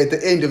Rudiger at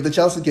the end of the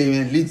Chelsea game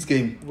and Leeds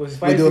game? Was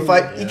When they were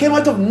fighting. fight, he came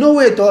out of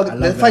nowhere, dog. I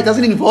love The that fight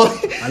doesn't guy.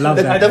 involve. I love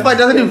the, that the guy. fight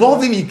doesn't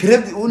involve him. He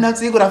grabbed Unai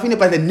Rafinha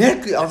by the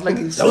neck. I was like,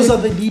 Those are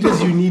the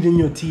leaders you need in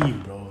your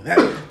team, bro.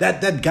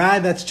 That guy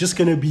that's just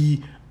gonna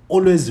be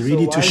always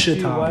ready to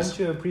shit Why house. aren't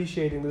you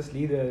appreciating this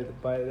leader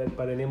by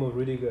the name of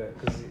Rudiger?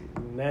 Because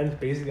man's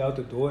basically out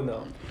the door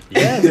now.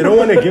 Yeah, they don't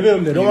want to give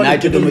him. They don't want to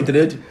United give or him.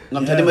 Madrid.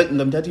 I'm telling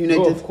you, Oh,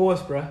 United. of course,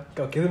 bruh.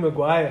 I'll give him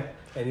Maguire.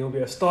 and he'll be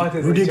a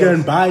starter. Rudiger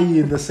and Bailly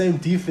in the same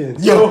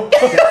defense. Yo,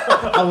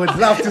 I would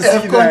love to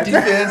see that.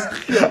 defense.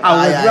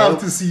 I would love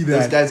to see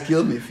Those that. guys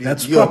kill me.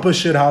 That's proper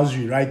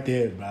shithousery right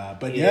there, bro.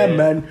 But yeah,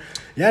 man.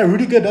 Yeah,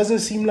 Rudiger doesn't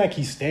seem like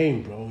he's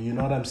staying, bro. You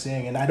know what I'm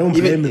saying? And I don't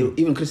blame him.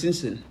 Even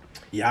Christensen.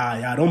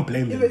 Yeah, I don't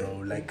blame him,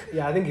 bro. Like,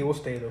 Yeah, I think he will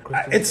stay though.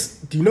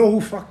 do you know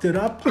who fucked it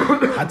up?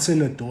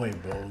 Hudson-Odoi,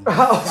 bro.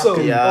 Also,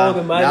 Yeah. all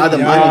the money. Now the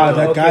Yeah, money,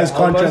 that guy's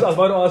contract. I was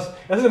about to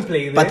ask, doesn't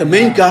play there. But the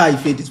main guy,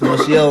 Fate, is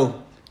Martial.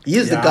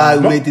 He's the Yeah. guy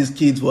who made his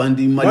kids want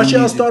the money.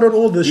 Martial started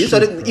all this He shit,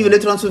 started bro. even the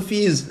transfer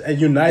fees. And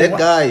United, That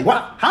guy.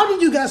 What? How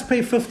did you guys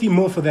pay 50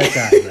 more for that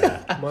guy, bro?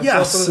 Martial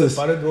Yeah, started the sis.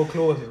 Ballon d'Or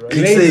clause, right?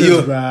 Say,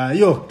 yo. Glazers, bro.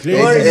 Yo, That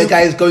Glazers.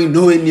 guy is going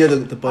nowhere near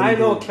the Ballon I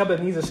know a d'Or. club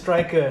that needs a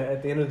striker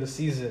at the end of the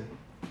season.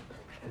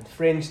 And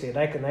French, they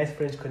like a nice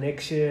French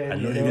connection. I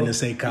know you're going to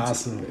say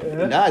Castle.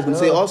 Nah, he's going to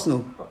say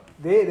Arsenal.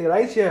 They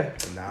right here.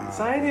 Nah.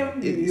 Sign him.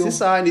 He's a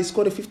sign. He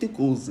scored 50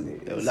 goals.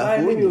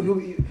 Sign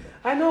him.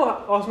 I know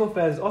Arsenal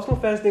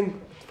fans think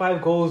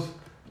 5 goals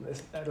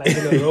like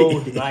in a row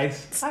is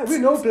nice. We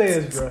know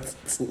players, bro.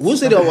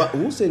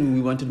 Who said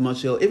we wanted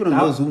Martial? Everyone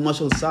knows who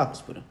Martial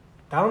sucks, bro.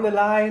 Down the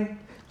line,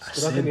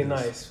 it's not gonna be said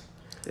nice.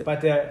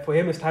 But for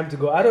him, it's time to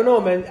go. I don't know,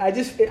 man. I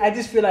just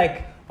feel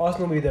like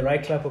Arsenal will be the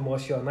right club for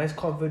Martial. Nice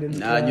confidence.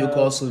 Nah, club.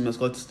 Newcastle must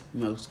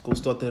go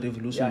start the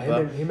revolution.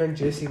 Yeah, him and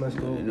Jesse must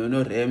go.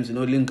 No Rams,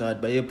 no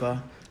Lingard,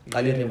 Bayepa.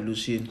 Kali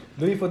revolution.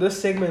 Louis, for this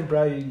segment,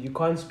 bro, you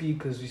can't speak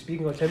because we're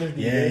speaking on Champions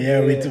League.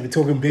 Yeah, we're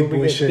talking big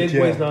boy shit. Big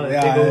boys now.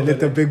 Yeah, let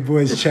the big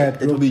boys chat.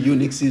 That will be you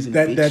next season.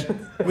 That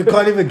we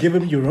can't even give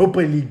him Europa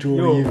League draw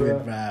Yo, even,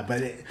 bruh. bruh.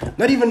 But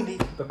not even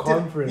The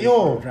conference,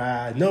 Yo,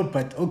 bruh. No,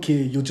 but okay,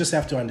 you'll just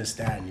have to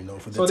understand,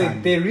 for the So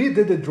time. they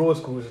redid the draw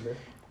scores, man.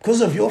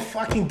 Because of your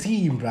fucking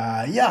team,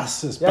 bruh.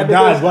 Yes, Yeah, but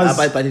nah,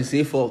 because- But it's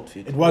their fault.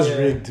 it was Yeah.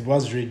 rigged. It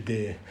was rigged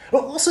there.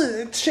 But also,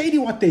 it's shady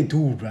what they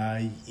do,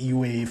 bruh.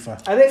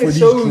 UEFA. I think for it these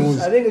shows. draws.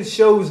 I think it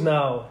shows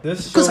now.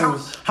 This Because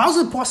shows. how's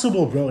it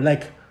possible, bro?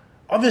 Like,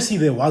 obviously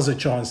there was a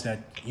chance that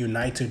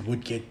United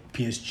would get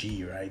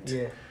PSG, right?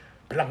 Yeah.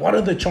 But like, what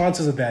are the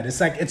chances of that? It's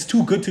like, it's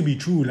too good to be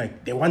true.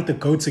 Like, they want the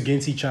goats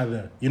against each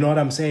other. You know what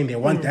I'm saying? They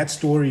want that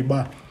story,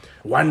 but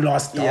one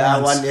last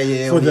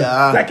dance. For the,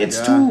 like, it's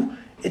too...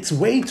 It's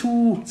way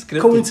too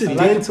Scripted. I'd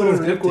like to coincidental.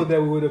 put on record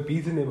that we would have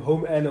beaten them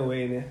home and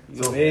away. Ne?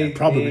 So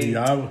probably,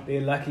 yeah.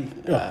 They're lucky.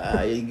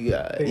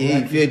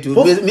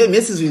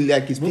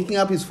 Messi is picking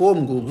up his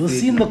form. We'll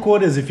see in the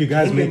quarters if you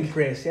guys King make...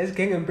 Press. Yes,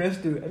 King and Press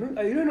too.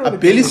 You don't know. I the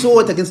barely King saw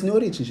it against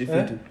Norwich in Huh?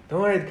 Sheffield.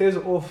 Don't worry, it goes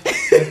off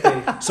that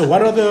day. So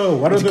what are the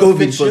COVID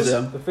fixtures? for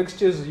them. The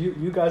fixtures,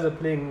 you guys are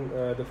playing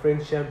the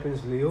French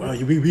champions, Leo.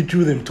 We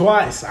drew them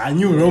twice. I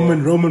knew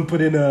Roman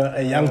put in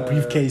a young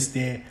briefcase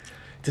there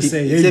to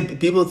say, hey,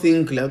 People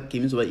think like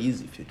games were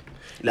easy.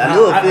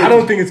 I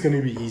don't think it's going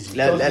to be easy.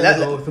 Nah, it's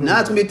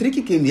going to be a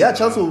tricky game. Yeah,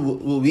 Chelsea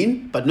will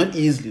win, but not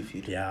easily.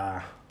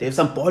 Yeah. They have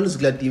some ballers,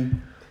 glad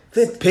team.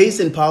 Pace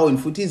and power in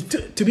footies.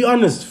 To be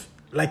honest,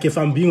 like if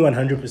I'm being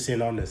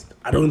 100% honest,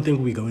 I don't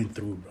think we're going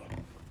through,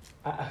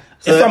 bro.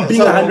 If I'm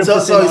being 100%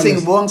 so you're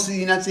saying honest.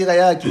 Bongs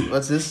Inatsirayaki.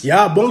 What's this?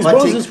 Yeah, What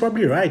Bongs take? is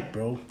probably right,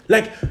 bro.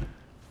 Like,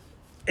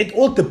 it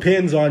all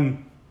depends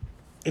on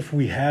if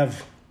we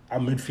have our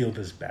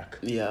midfielders back.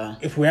 Yeah.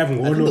 If we have I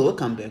think they will Ngolo,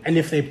 come back. and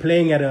if they're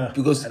playing at a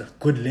Because-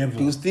 good level.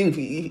 Because think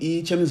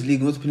Champions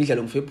League not playing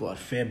in February.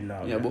 Feb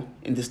now. Yeah, man. bo.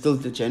 And there's still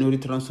the January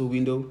transfer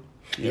window.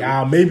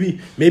 Yeah, maybe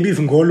if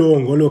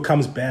Ngolo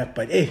comes back,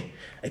 but hey,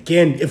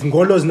 again, if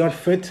Ngolo's not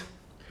fit,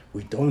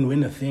 we don't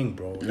win a thing,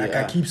 bro. Like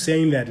I Yeah. keep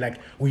saying that, like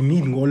we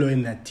need Ngolo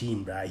in that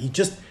team, bro.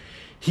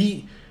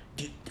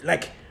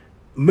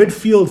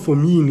 Midfield for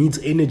me needs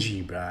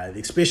energy, bro.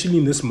 Especially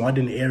in this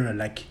modern era,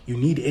 like you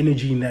need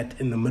energy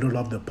in the middle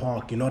of the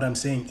park. You know what I'm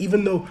saying?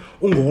 Even though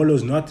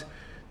Ngolo's not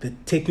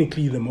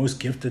technically the most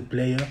gifted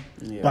player,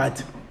 Yeah.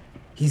 but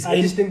he's I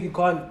just think you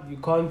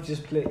can't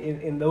just play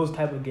in those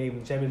type of games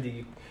in Champions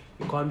League.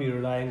 You can't be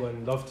relying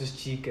on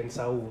Loftus-Cheek and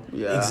Saul.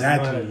 Yeah.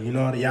 exactly. You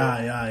know,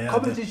 yeah.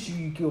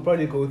 Kovacic, you'll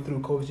probably go through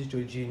Kovacic,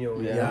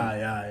 Jorginho.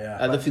 Yeah.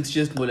 Other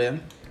fixtures, Mola.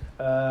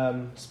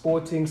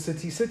 Sporting,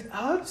 City.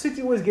 How did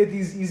City always get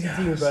these easy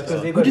teams?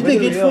 Because they Who got did they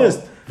get Villarreal.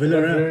 first?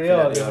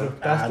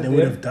 Villarreal. They would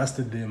have dusted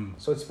dusted them.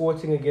 So it's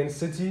Sporting against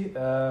City.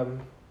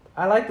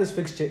 I like this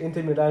fixture,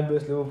 Inter Milan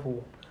versus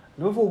Liverpool.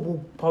 Liverpool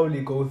will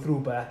probably go through,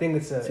 but I think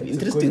it's an a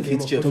interesting good game of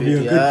fixture. It'll be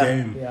a good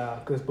game. Yeah,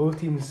 because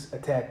both teams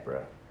attack,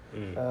 bro.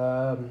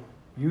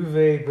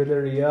 Juve,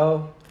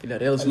 Villarreal.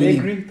 Villarreal's winning.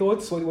 Allegri,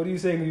 thoughts? What are you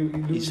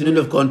saying? He shouldn't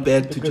have gone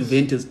back to Because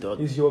Juventus, dog.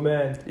 He's your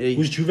man. Hey,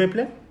 Who's Juve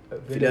play?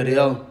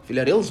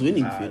 Villarreal's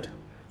winning, fit.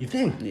 You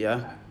think?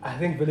 Yeah. I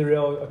think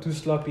Villarreal are too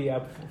sloppy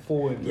up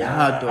forward.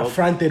 Yeah, dog. Up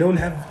front, they don't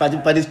have.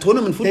 But it's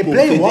tournament They football.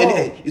 play Fit. well.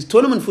 And it's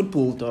tournament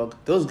football, dog.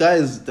 Those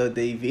guys,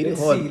 they very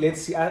hard.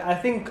 Let's see. I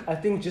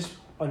think just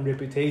on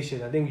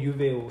reputation, I think Juve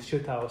will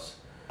shithouse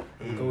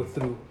and go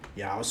through.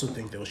 Yeah, I also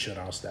think they'll shut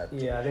out that.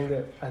 Yeah,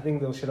 I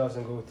think they'll shithouse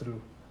and go through.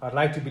 I'd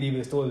like to believe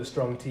they're still a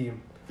strong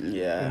team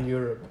Yeah. in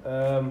Europe.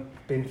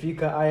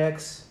 Benfica,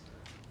 Ajax.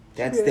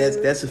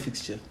 That's a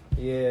fixture.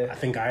 Yeah. I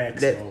think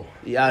Ajax. That, though.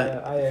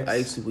 yeah,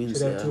 Ajax wins.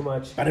 Should have Yeah. too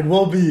much. But it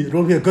will be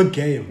a good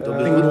game. It'll I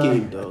be think a it'll good be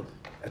game, dog.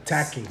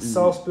 attacking.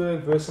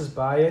 Salzburg versus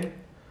Bayern.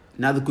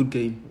 Another good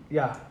game.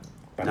 Yeah.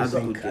 But That's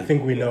a good I game.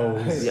 think we know.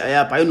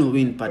 Yeah, Bayern will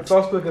win, but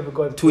Salzburg have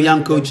got two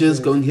young coaches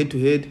going head to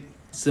head,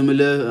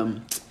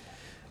 similar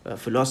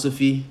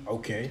philosophy.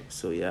 Okay.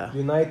 So yeah,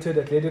 United,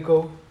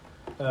 Atletico,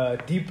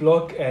 deep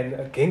block and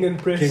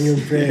gegenpress.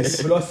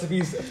 Gegenpress.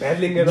 Philosophies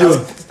battling it Yo,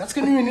 out. that's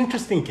gonna be an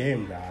interesting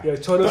game, bro. Yeah,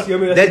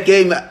 Chonos, that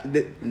game,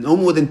 no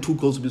more than 2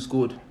 goals will be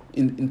scored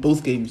in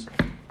both games.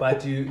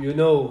 But you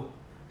know,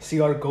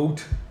 CR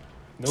Goat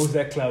knows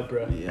that club,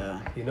 bro. Yeah.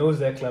 He knows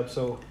that club,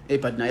 so Hey,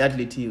 but now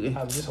Atleti, eh?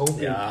 I'm just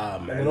hoping. Yeah,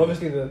 And man. then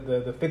obviously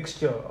the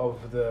fixture of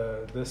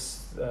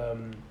this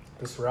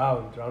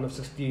round of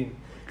 16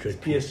 is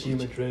PSG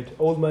Madrid.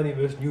 Old money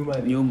versus new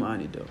money. New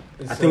money, though.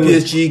 It's, I think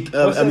PSG.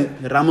 what's I mean,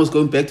 Ramos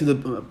going back to the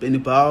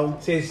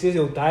Benibao. says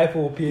he'll die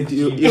for PSG.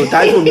 You'll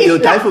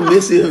die for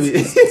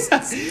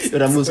Messi.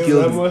 Ramos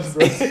killed. Ramos,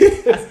 bro.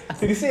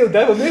 Did he say he'll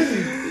die for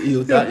Messi?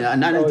 He'll die.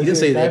 No, Oh, he he didn't said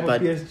say die that, for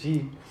but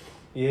PSG.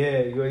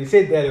 Yeah, he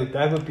said that he'll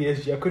die for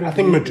PSG. I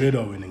think Madrid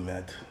are winning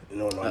that.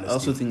 In all I honesty.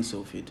 also think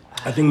so, Fit.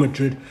 I think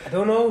Madrid. I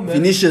don't know, man.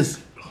 Vinicius.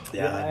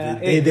 Yeah,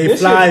 Hey, they Vinicius,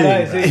 fly.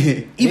 guys, bro.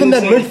 hey, Even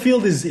that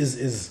Vinicius-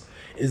 midfield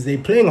is they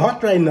playing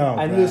hot right now.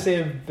 I bro. knew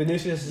say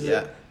Vinicius.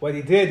 Yeah. What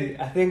he did,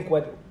 I think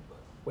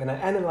when I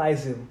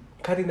analyze him,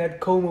 cutting that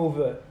comb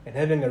over and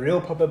having a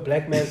real proper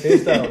black man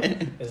hairstyle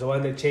is the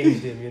one that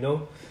changed him. You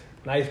know,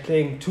 now he's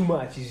playing too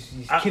much. He's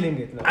killing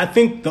it now. I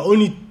think the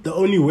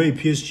only way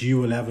PSG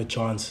will have a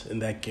chance in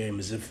that game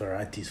is if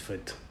Verratti's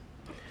fit.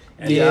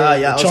 And Yeah.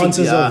 the also,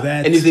 chances yeah. of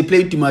that. And if they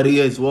play Di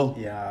Maria as well.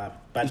 Yeah,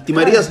 but If Di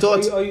Maria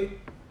starts,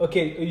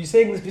 Okay, are you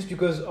saying this just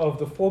because of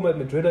the format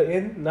Madrid are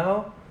in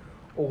now,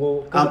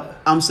 or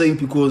I'm saying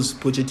because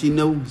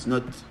Pochettino is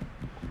not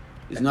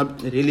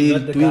really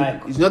Not the doing.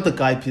 guy. He's not the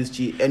guy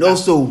PSG, and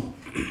also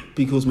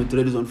because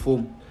Madrid is on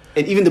form,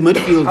 and even the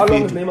midfield. how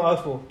long is Fit, Neymar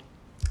out for?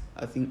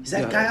 I think is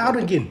that guy out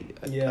again?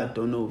 I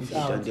don't know if He's he's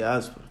out. done the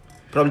ass.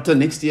 Probably till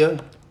next year.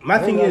 My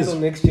thing Not is,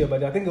 until next year,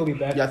 but I think he'll be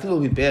back. Yeah, I think he'll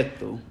be back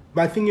though.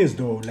 though,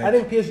 like, I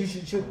think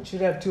PSG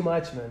should have too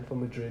much, man, for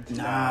Madrid.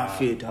 Nah,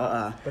 Fit. But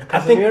I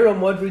think- Casemiro,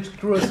 Modric,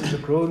 Kroos is a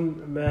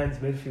grown man's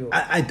midfield.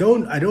 I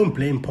don't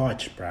blame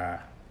Poch, bruh.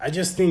 I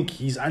just think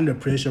he's under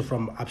pressure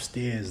from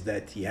upstairs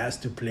that he has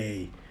to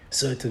play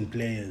certain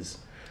players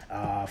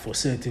for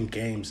certain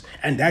games,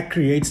 and that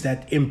creates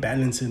that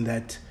imbalance in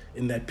that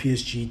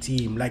PSG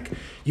team. Like,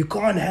 you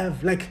can't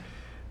have, like,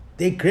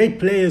 they're great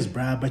players,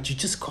 bruh, but you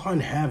just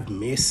can't have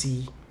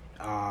Messi,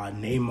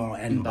 Neymar,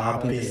 and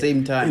Mbappe at the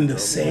same time, in the bro.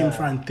 same Yeah.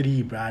 front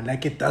three, bruh.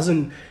 Like, it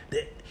doesn't.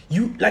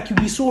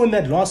 We saw in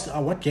that last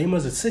what game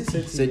was it?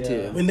 City. City,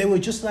 yeah. When they were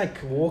just like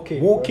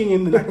Walking,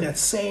 in like that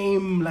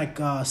same like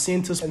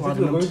center And spot. if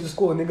you're going to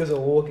score, niggas are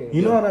walking.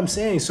 You know what I'm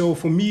saying? So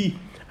for me,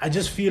 I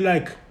just feel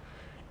like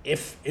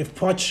if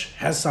Poch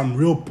has some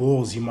real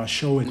balls, he must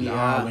show it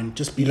now and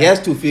just be He like has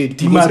to Fit.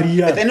 Di because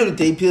Maria. At the end of the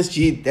day,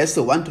 PSG, that's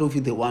the one trophy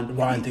they want.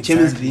 Want,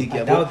 Champions exactly. League. I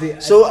Yeah, doubt bro. they-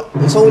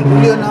 So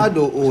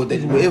Leonardo or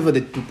whoever the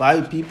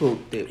Dubai people,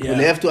 they will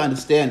have to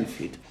understand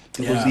Fit.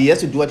 Because Yeah. he has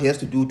to do what he has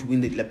to do to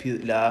win the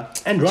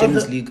and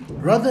Champions League.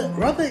 rather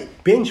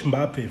bench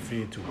Mbappe for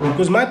you too.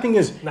 Because my thing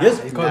is, Nah,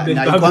 yes, you Nah, can't bench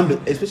nah, you Mbappe.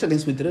 can't, especially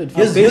against Madrid.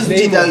 Yes, Yes,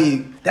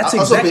 Neymar. That's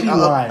exactly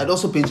why. I'd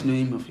also bench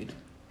Neymar Fit.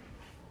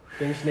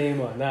 Bench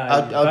Neymar. Nah,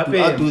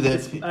 I'll do that.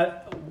 it's-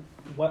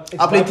 what?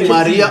 It's I'll play Mbappe's Di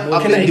Maria. team,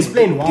 I'll Can I play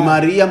explain why? Di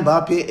Maria,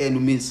 Mbappe, and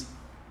Messi.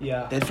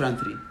 Yeah. That front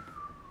three.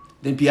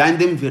 Then behind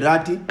them,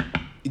 Verratti,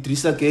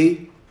 Idrissa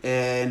Gueye,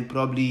 and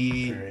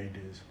probably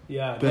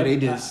Yeah.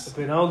 Paredes.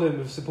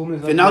 Ronaldo, Supumne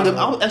is not Vinaldum. playing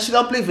well.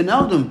 I'll play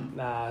Vinaldum.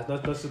 Nah,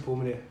 not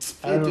Supumne.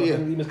 I Yeah, don't know. yeah.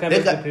 He must come That back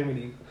to guy- the Premier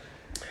League.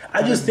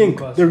 I just think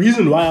the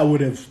reason why I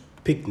would have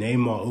picked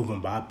Neymar over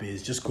Mbappe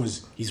is just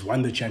because he's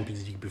won the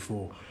Champions League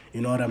before. You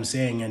know what I'm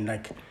saying? And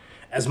like,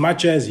 as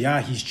much as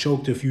he's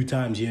choked a few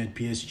times here at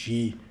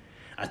PSG,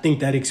 I think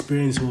that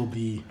experience will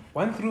be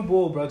One through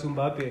ball, bro, to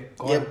Mbappe.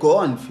 Yeah, go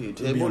on,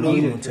 Fit. will be a Go lot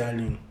on. more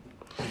telling.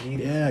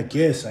 Yeah, I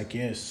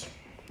guess.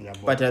 Yeah,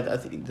 But I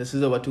think this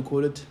is what you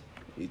call it.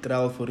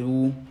 Trial for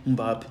you,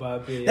 Mbappe.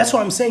 Mbappe, that's yeah.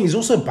 what I'm saying. He's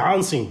also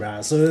bouncing,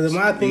 bruh. So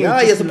my thing Yeah,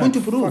 is he has just a point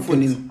like, to prove fuck for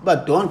it. him.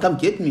 But don't come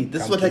get me.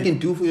 This is Come what I get- can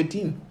do for your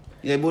team.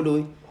 Yeah, by the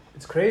way.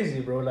 It's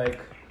crazy, bro. Like,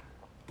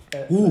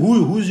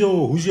 Who's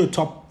your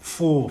top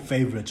 4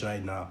 favorites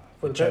right now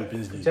for for the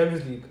Champions League?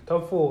 Champions League,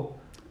 top 4.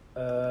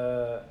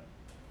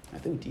 I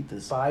think we did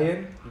this.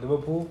 Bayern,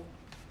 Liverpool,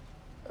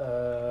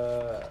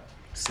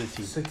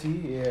 City.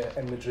 City, yeah,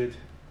 and Madrid.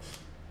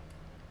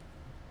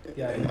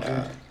 Yeah, and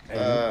Madrid.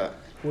 Uh,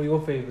 Who are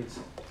your favorites?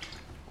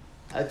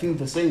 I think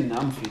the same.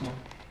 I'm fit.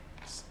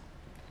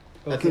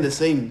 I Okay. think the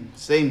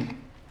same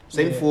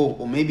Yeah. 4,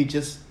 or maybe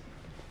just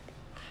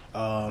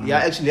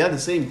actually the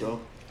same though.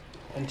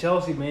 And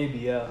Chelsea, maybe,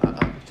 yeah.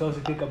 If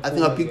Chelsea pick up. I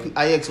think I'll pick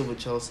Ajax over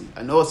Chelsea.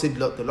 I know I said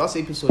the last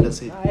episode. I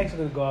said Ajax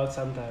will go out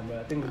sometime, but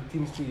I think the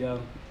team's too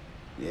young.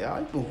 yeah, I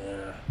know.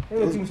 I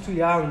think the team's too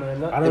young,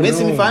 man. I They don't made know.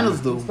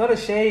 semi-finals though, It's not a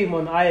shame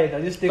on Ajax.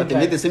 I just think but they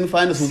made the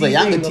semi-finals with a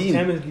younger seeding of team.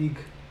 Champions League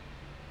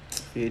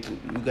Fit. You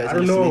guys I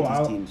don't know, underestimate these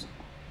I'll- teams.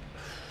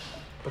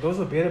 But those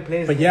are better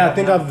players. But than yeah, I they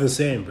think have I'm the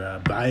same,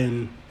 bro.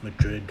 Bayern,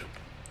 Madrid,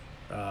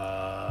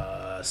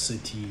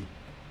 City,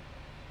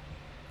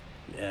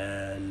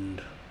 and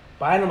now.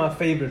 Bayern are my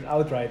favorite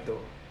outright, though.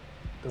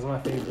 Those are my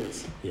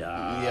favorites.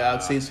 Yeah,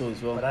 I'd say so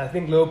as well. But I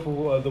think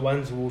Liverpool are the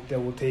ones that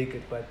will take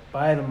it. But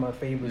Bayern are my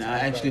favorites. Nah,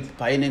 outright. actually,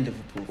 Bayern and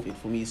Liverpool fit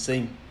for me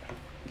same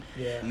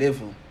Yeah.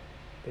 level.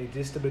 They're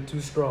just a bit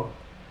too strong.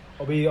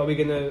 Are we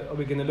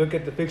gonna look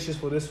at the fixtures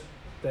for this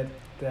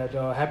that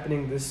are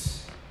happening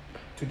this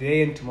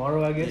today and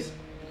tomorrow? I guess.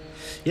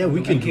 yeah,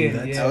 we can do Weekend,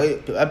 that. yeah.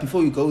 Wait,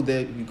 before we go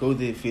there,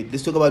 fit.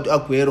 Let's talk about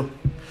Aguero.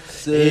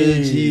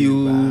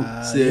 Sergio.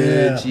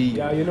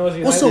 Yeah, you know.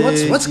 Also,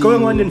 what's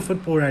going on in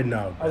football right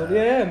now? bro?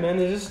 Yeah, man.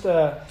 It's just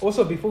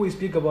also before we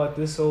speak about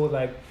this whole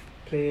like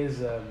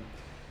players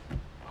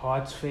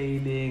hearts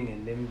failing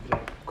and them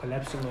like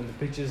collapsing on the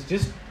pitches.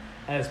 Just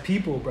as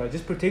people, bro,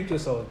 just protect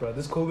yourselves, bro.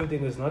 This COVID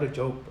thing is not a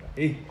joke, bro.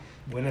 Hey,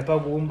 when I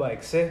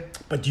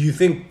But do you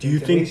think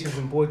is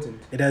important?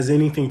 it has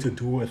anything to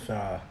do with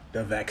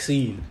the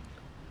vaccine?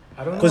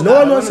 I don't know. Because no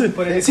one wants put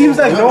to. It seems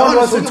like no one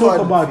wants to talk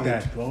about about it.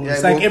 that, bro. Yeah,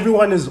 It's like well-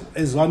 everyone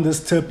is on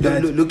this tip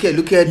that Look at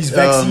these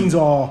vaccines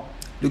are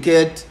Look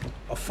at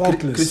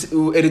faultless. Chris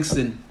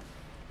Eriksen.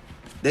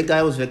 That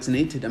guy was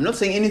vaccinated. I'm not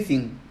saying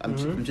anything.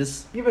 I'm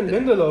just Even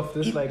Lindelof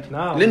is like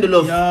now.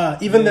 Lindelof. Yeah,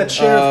 even that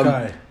sheriff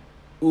guy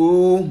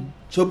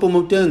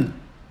Choupo-Moting.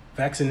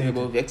 vaccinated. They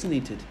were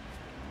vaccinated.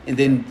 And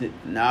then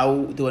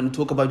now they want to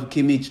talk about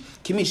Kimmich.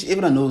 Kimmich,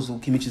 everyone knows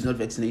Kimmich is not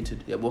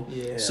vaccinated. Yeah, bro.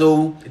 Yeah.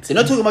 So they're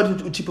not talking about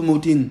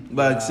Choupo-Moting,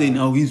 but saying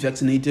how he's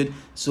vaccinated.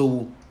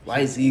 So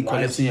why is he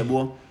Why is collapsing? he- Yeah,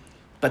 bro.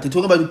 But they're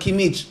talking about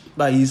Kimmich,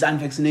 but he's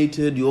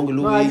unvaccinated. You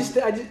No, I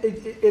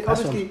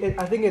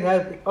think it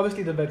has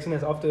obviously the vaccine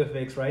has after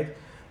effects, right?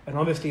 And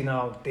obviously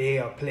now they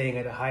are playing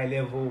at a high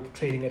level,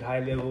 training at high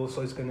level,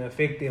 so it's gonna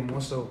affect them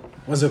also.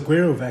 Was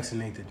Aguero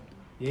vaccinated?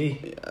 Yeah,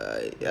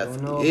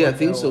 don't know I about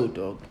think that so, one.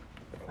 dog.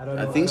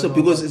 I I think so don't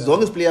know because about as that.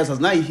 long as players has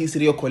now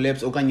history of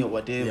collapse or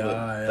whatever.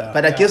 Yeah.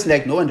 But I guess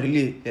like no one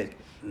really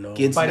No.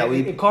 gets But that way.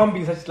 it can't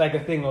be such like a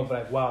thing of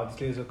like, wow, these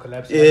players are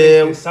collapsing. Yeah,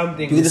 There's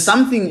something. because there's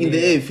something in the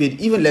Yeah. air, fit.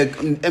 Even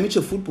like in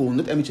amateur football,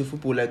 not amateur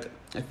football, like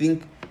I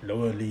think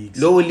Lower leagues.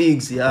 lower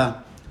leagues,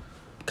 yeah.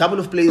 Couple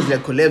of players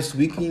like collapse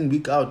week in,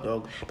 week out,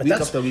 dog. But week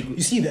that's after week.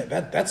 you see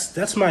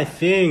that's my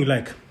thing.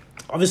 Like,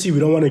 obviously we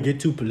don't want to get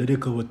too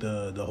political with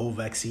the whole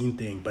vaccine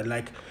thing, but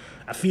like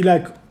I feel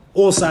like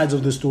all sides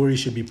of the story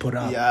should be put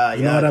out. Yeah,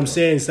 you know yeah, what I'm dog.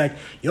 saying? It's like,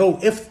 yo,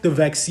 if the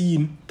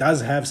vaccine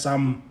does have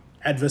some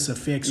adverse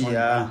effects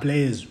on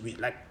players,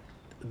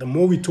 the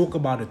more we talk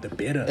about it, the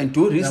better. And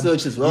do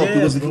research as well, Yeah,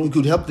 because bro. it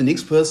could help the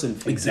next person.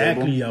 fit,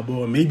 Exactly, yeah, yeah,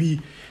 bro.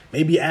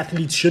 Maybe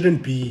athletes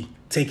shouldn't be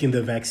taking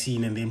the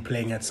vaccine and then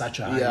playing at such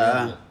a high Yeah.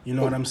 level. You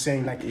know what I'm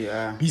saying? Like,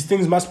 Yeah. these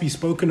things must be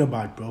spoken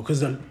about, bro.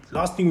 Because the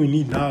last thing we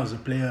need now is a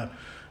player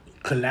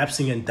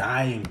collapsing and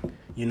dying.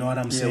 You know what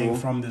I'm saying well.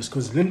 from this?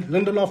 Because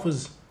Lindelof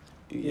was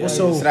Yeah,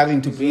 also he's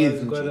struggling to He's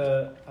breathe. got and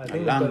shit. I think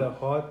he's lung. got a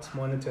heart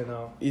monitor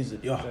now. Is it?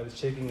 yeah. That is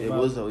checking It him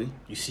was out. though.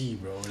 You see,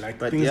 bro. Like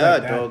But things yeah,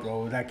 like that, dog.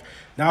 bro. Like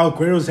now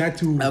Aguero's had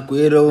to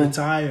Aguero.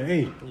 retire.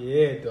 Hey,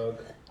 Yeah, dog.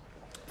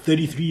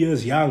 33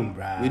 years young,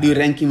 bro. We do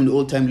rank him in the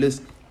all-time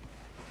list.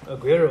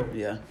 Aguero,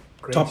 Yeah.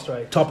 great top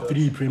striker. top dog.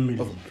 3 Premier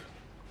League.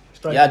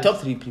 Striker. Yeah, top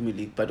 3 Premier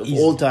League, but of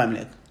Easy. all time,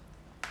 like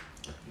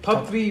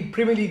Top 3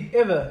 Premier League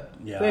ever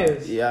Yeah.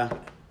 players. yeah.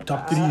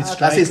 Top 3 I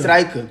striker. I say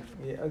striker.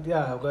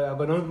 Yeah, I've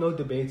got no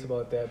debates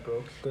about that,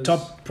 bro.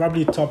 'Cause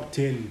Probably top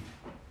 10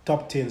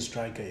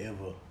 striker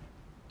ever.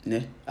 Yeah.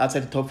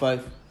 Outside the top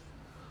 5.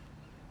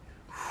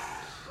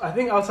 I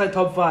think outside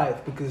top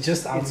 5 because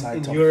Just outside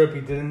in top- Europe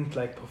he didn't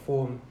like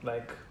perform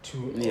like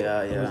to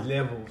Yeah, those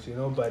levels, you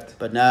know. But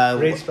But now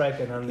great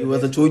striker, he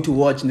was a joy to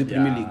watch in the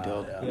Premier Yeah, League,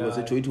 dog. yeah. He was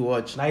a joy to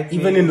watch.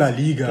 Even in La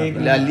Liga,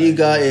 bro. La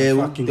Liga,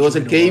 Fucking there was a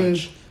joy to game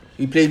watch.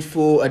 we played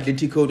for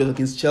Atletico, it was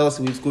against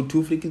Chelsea. We scored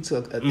 2 free kicks, I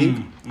think.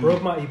 Mm.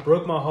 He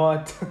broke my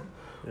heart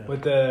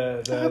with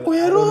the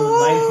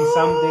Aguero! 90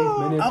 something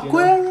minutes. You know?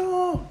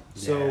 Aguero.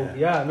 So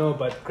yeah, no,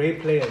 but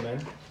great player, man.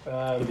 be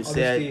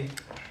Obviously,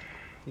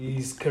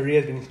 his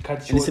career has been cut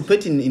And it's short. a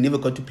pity he never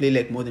got to play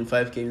like more than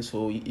 5 games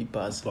for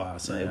Ipas.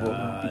 Barca,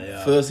 Yeah,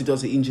 yeah. First it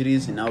was the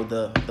injuries, and now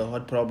the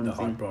heart problem The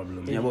thing. heart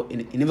problem. Yeah, but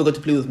he never got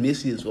to play with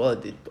Messi as well.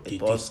 Do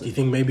you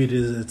think maybe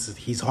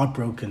he's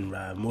heartbroken,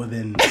 more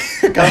than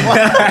Come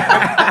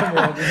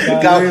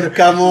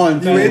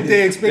on. you went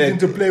there expecting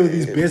to play with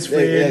his best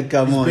friend? Yeah,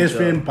 come his on, best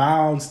dog. friend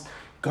bounced,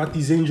 got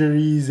these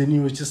injuries, and he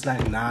was just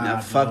like, Nah,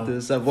 bro. fuck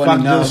this. I've Fuck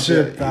won now. this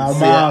shit. I'm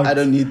Say, out. I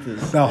don't need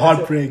this. The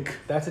heartbreak.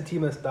 That's a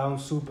team that's down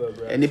super,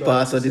 bro. Any So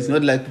passer, I have it's to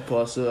not say- like the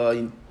passer are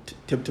in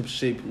tip-top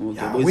shape. No,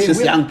 Yeah, it's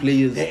just young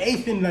players. The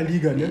 8th in La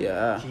Liga, no?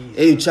 Yeah. Jeez.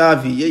 Hey,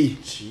 Xavi. Hey.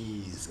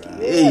 Jeez, bro.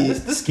 Hey,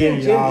 this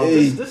scary thing, out.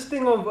 Hey. this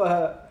thing of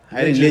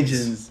Hiding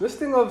legends. this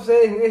thing of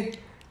saying, hey,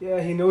 yeah,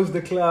 he knows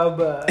the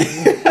club. I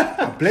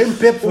blame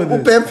Pep for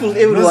this. Pep for bro.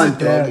 He knows everyone,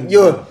 Zidane, dog.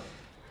 Yo. bro.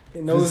 he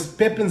This knows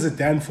Pep and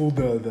Zidane for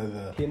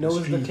the he knows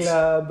the streets.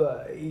 club.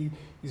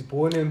 He's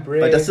born and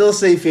bred. But I still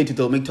say fit,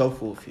 it'll make top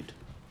 4 fit.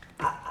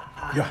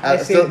 Yeah. I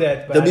say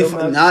that, but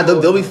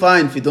they'll be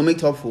fine if you don't make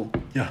top 4.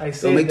 Yeah. I They'll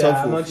say make that. top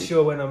I'm four. not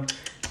sure when I'm.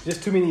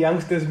 Just too many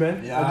youngsters,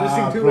 man. Yeah, I'm just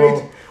think too bro.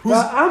 late.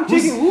 I'm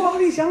checking who are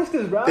these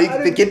youngsters, bro.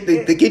 They're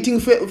getting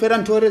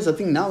Ferran Torres, I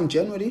think, now in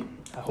January.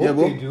 I hope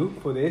they do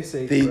for their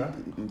sake, bro.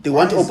 They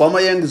want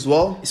Aubame-What as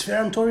well. Is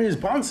Ferran Torres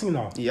bouncing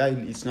now? Yeah,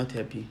 he's not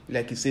happy.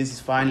 Like he says,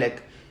 he's fine.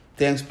 Like,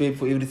 thanks, Pep,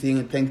 for everything,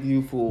 and thank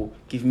you for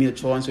giving me a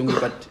chance.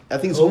 But I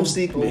think it's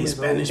homesick.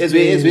 Spanish It's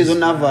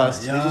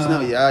Navas.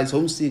 Yeah, it's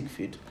homesick,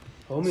 fit.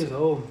 Home is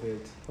home,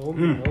 fit.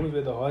 Home is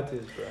where the heart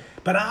is, bro.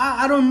 But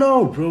I don't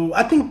know, bro.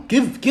 I think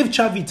give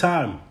Xavi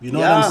time. You know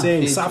what I'm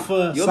saying?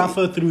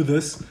 Suffer through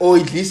this. Or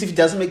at least if he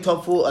doesn't make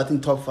top 4, I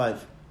think top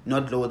 5.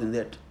 Not lower than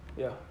that.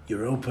 Yeah.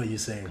 Europa, you're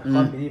saying? I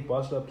can't believe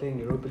Barcelona playing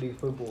Europa League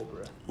football,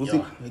 bro.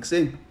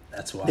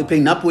 That's why. They're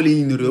playing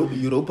Napoli in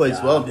Europa as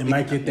well. They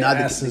might get their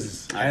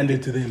asses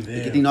handed to them there.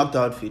 They're getting knocked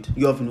out, fit.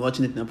 You have been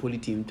watching it, Napoli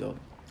team, dog.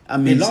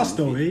 Amazing. They lost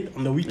though,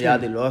 on the weekend. Yeah,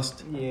 they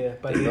lost. Yeah,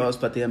 but they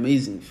lost, but they're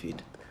amazing,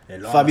 fit. They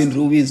lost. Fabian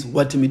Ruiz,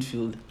 what a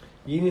midfield.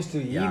 He needs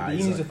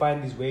to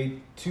find his way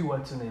to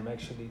what's his name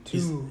actually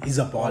to he's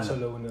a baller.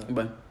 Barcelona.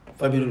 But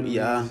Fabian, he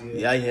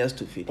has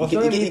to fit.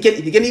 He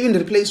can even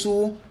replace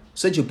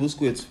Sergio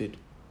Busquets, fit.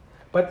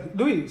 But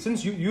Louis,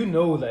 since you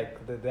know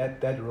like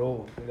that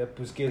role, that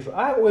Busquets role,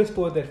 I always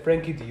thought that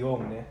Frankie De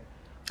Jong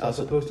was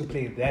supposed to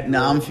play that.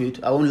 Nah, role. I'm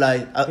fit. I won't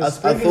lie. I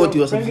thought he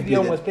was supposed Frankie to De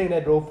Jong play was playing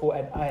that role for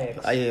at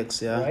Ajax.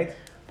 Ajax, yeah.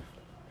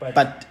 Right.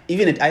 But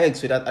even at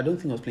Ajax, I don't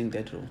think he was playing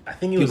that role. I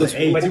think he was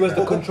an 8. But he was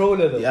the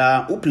controller though.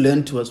 Yeah,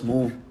 Upland was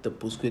more the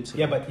Busquets.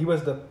 Yeah, but he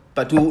was the.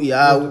 But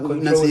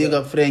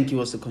Frank, he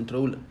was the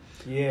controller.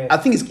 Yeah. I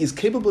think he's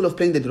capable of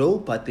playing that role,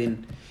 but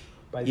then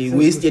he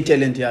wastes your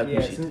talent. I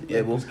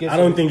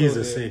don't think he's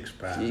a 6,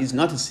 bro. He's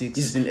not a 6.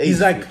 He's an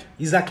 8.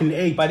 He's like an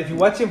 8. But if you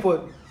watch him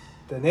for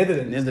the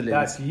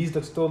Netherlands. He's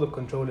still the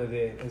controller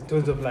there in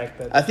terms of like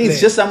that. I think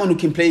it's just someone who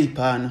can play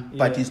pan,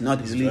 but he's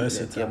not really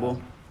versatile.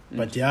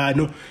 But yeah, I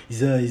know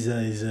he's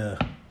a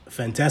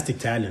fantastic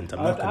talent.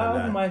 I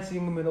wouldn't mind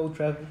seeing him in Old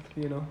Trafford,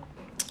 you know.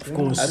 Of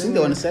course. I think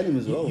they want to sell him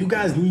as well. You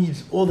guys need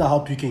all the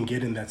help you can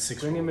get in that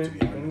 6 role, to be honest.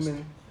 Bring him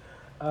in.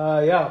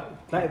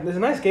 There's a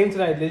nice game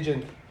tonight,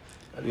 Legend.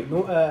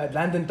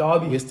 London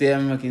Derby. West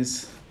Ham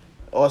against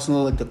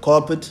Arsenal at the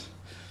carpet.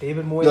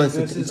 David Moyes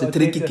it's a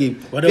tricky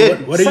game. What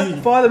are you?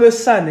 Father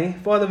versus son, eh?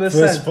 Father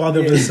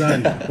versus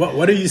son.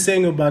 What are you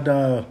saying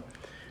about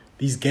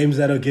these games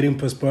that are getting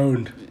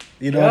postponed?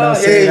 You know what I'm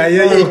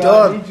saying?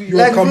 Dog. You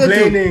were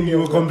complaining.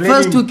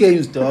 First 2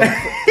 games, dog.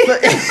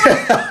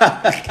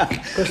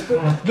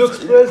 Look,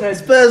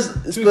 Spurs.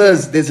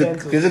 There's a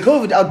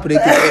COVID outbreak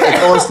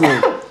at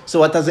Arsenal. So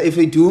what does the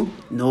FA do?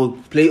 No,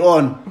 play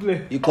on.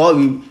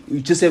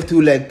 You just have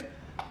to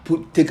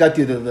take out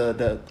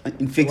the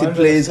infected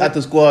players out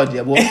the squad.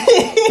 Yeah,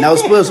 now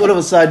Spurs all of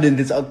a sudden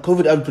there's a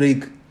COVID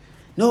outbreak.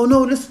 No,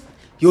 the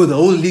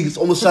whole league is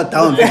almost shut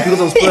down because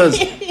of Spurs.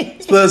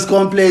 Spurs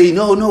can't play.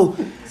 No,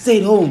 stay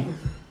at home.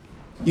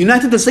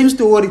 United, the same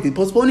story. They're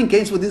postponing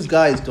games for these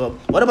guys, dog.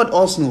 What about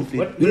Arsenal?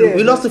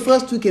 We lost the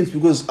first 2 games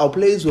because our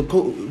players were a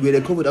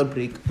COVID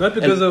outbreak. Not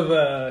because of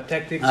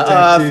tactics.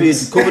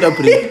 COVID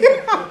outbreak.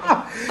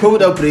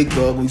 COVID outbreak,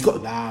 dog.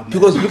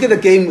 Because look at the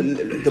game,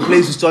 the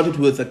players we started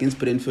with against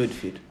Brentford,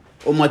 fit.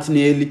 Or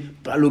Martinelli,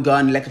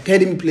 Balogun,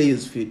 academy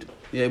players, fit.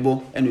 Yeah,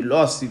 and we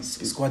lost.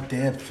 Squad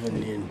depth,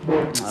 man.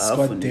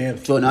 Squad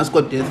depth. So now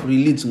squad depth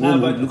really needs more.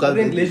 But I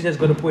think Legend has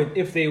got a point.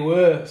 If they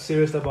were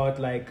serious about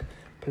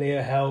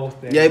player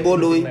health and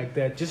everything like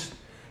that,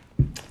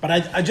 But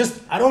I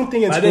don't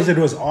think it's because it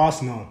was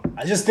Arsenal.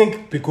 I just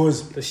think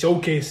because the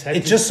showcase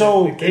it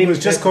was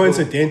just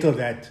coincidental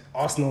that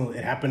Arsenal,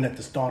 it happened at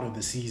the start of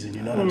the season.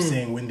 You know what I'm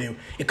saying?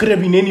 It could have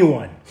been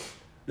anyone.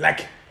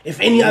 If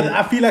any other,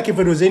 I feel like if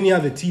it was any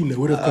other team, they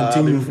would have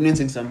continued.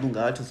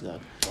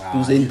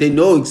 Because they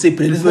know, say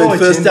Brentford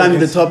first time in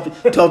the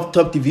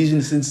top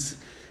division since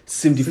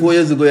 74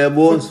 years ago.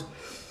 Boss.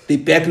 They're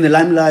back in the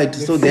limelight,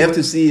 so they have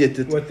to see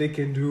what they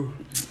can do.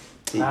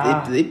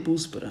 They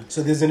boost, brother.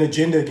 So there's an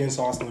agenda against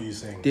Arsenal, you're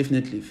saying?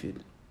 Definitely, fit.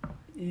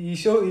 He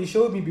showed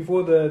me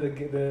before we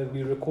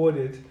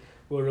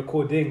were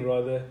recording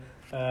rather.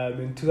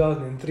 In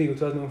 2003 or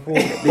 2004.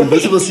 The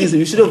invincible season.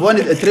 You should have won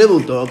a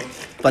treble, dog.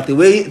 But the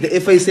way the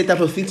FA set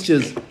up a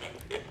fixtures,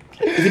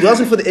 if it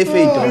wasn't for the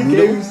FA, dog,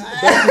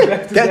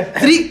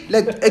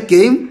 a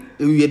game,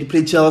 we had to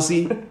play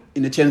Chelsea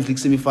in the Champions League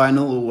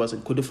semi-final, or was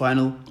it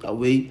quarter-final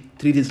away.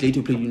 3 days later,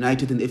 we played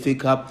United in the FA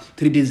Cup.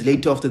 3 days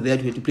later after that,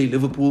 we had to play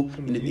Liverpool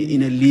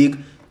in a league.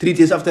 3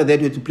 days after that,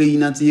 we had to play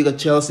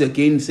Chelsea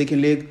again in the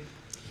second leg.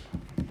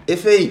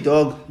 FA,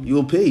 dog,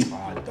 you'll pay.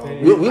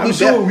 I'm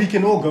sure we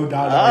can all go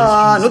down.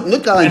 Not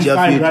and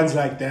find runs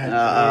like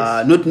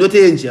that. Not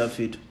danger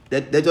fit.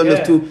 That one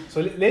was too.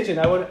 So Legend,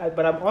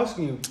 but I'm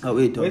asking you. Oh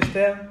wait, dog. West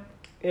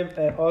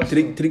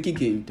Ham, tricky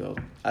game, dog.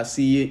 I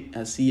see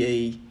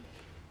a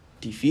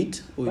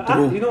defeat or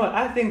draw. You know what?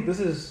 I think this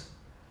is,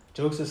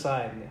 jokes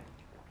aside,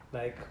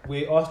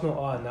 where Arsenal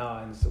are now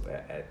and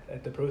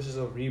at the process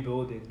of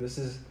rebuilding. This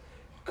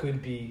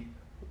could be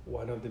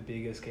one of the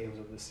biggest games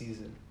of the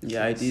season.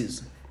 Yeah, it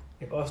is.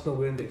 If Arsenal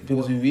win, they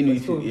Because fourth. we win,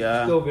 But still,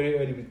 yeah. still very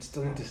early. It's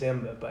still in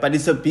December. But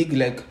it's a big,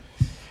 like,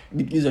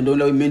 because I don't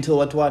know mental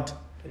what.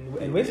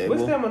 And West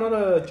Ham are not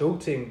a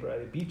joke thing, bro.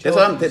 They beat That's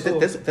Chelsea.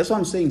 what that's what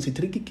I'm saying. It's a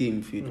tricky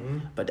game, fit.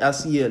 But I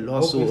see a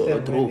loss Hope West or a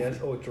Ham draw. win,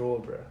 yes, or draw,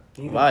 bro.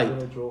 Why?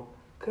 A draw.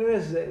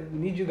 Because we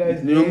need you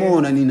guys No there, more,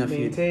 Nanina, fit.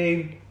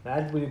 maintain.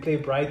 That when you play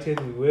Brighton,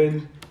 we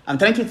win. I'm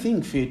trying to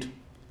think, fit.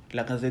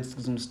 Like I said, it's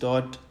going to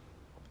start.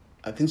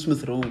 I think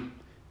Smith Rowe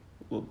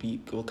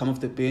will come off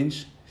the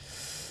bench.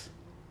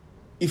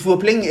 If we were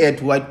playing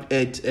at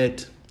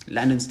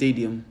London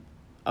Stadium,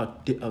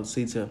 I'd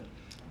say it's a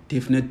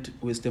definite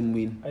West Ham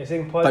win. Are you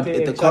saying But Partey at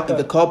and the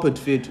Xhaka? carpet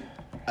fit,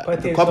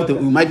 Partey and Xhaka.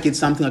 we might get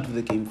something out of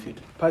the game fit.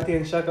 Partey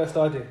and Xhaka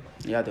starting.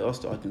 Yeah, they all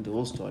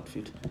start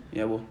fit.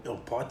 Yeah, well, Yo,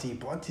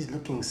 Party's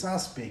looking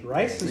suspect.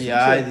 Rice and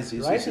Yeah, Suchek. it's-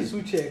 Rice and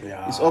Suchek.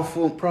 Yeah. it's off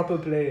for. Proper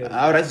players.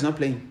 Rice is not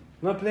playing.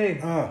 Not playing.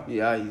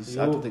 Yeah, he's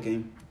Yo. out of the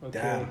game.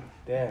 Okay.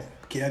 Damn.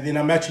 Okay, then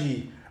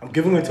I'm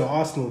giving it to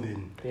Arsenal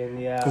then. Then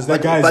yeah. Because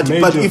that guy is But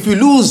major. if you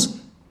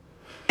lose,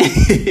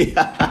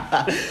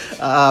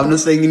 I'm not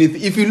saying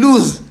anything. If you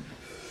lose,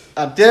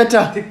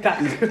 Arteta, Tic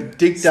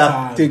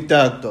tac. tick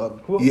tock,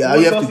 dog. Who Yeah,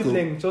 you have Chelsea to go.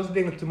 playing? Chelsea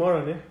playing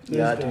tomorrow, ne?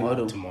 Yeah,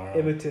 Thursday. tomorrow.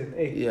 Everton.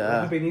 Hey,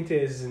 Yeah.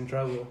 Benitez is in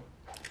trouble.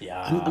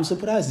 Yeah. I'm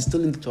surprised he's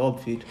still in the job,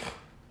 fit.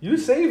 You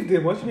saved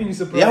him. What do you mean you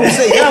surprised?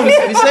 Yeah,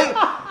 we say.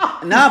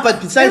 Nah, but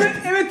besides,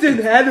 Everton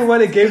hadn't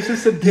won a game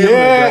since September.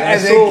 Yeah, bro.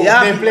 and So-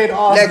 they played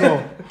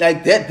Arsenal.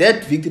 like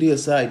that victory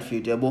aside,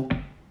 fit, yeah,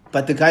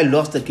 but the guy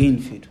lost again,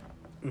 fit,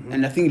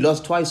 and I think he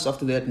lost twice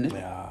after that, ne?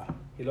 Yeah.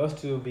 He lost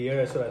to Vieira,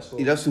 that's what I saw.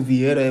 He lost to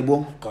Vieira,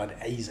 yeah, God,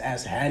 his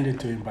ass handed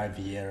to him by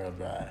Vieira,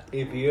 bro.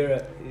 Hey,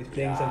 Vieira is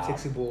playing some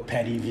sexy ball.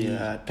 Paddy V.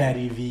 Yeah.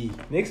 Paddy V.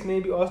 Next,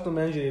 maybe Arsenal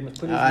manager he must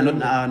put his not name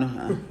now,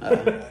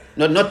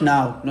 not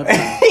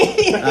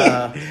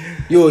now.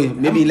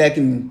 Maybe like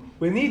in.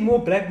 We need more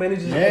black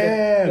managers.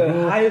 Yeah, the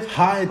bro. highest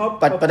High- top-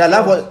 But I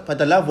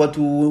love what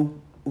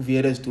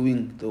Vieira is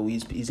doing. Though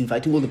he's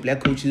inviting all the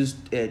black coaches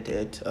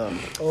at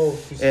Oh,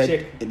 to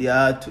check.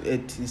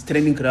 at his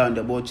training ground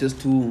about just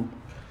to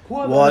Who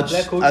are the watch.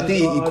 black coaches? I think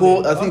he Are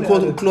called. they- I think are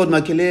called they- Claude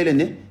Makelele,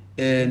 ne?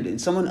 And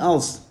someone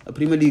else, a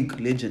Premier League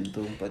legend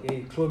though. But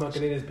Hey, Claude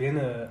Makelele has been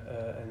an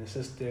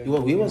assistant.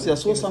 he was. I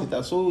saw something.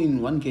 I saw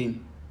in one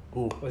game.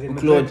 Oh, Was it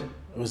Claude. Madrid?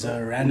 it was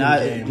a random Nah,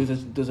 game.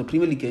 it was a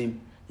Premier League game.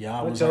 Yeah,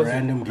 Not it was Chelsea. a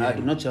random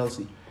game. Not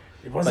Chelsea.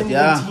 It wasn't But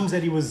even yeah. teams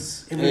that he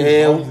was even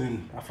Yeah. involved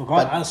in. I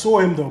forgot. But- I saw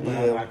him though, but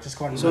Yeah. I just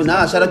can't So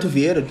remember. now shout out to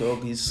Vieira,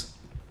 dog. He's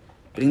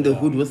bring the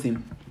hood with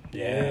him.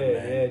 Yeah,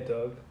 man. yeah,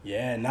 dog.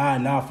 Yeah,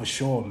 nah, for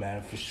sure,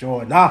 man, for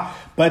sure. Nah,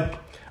 but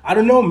I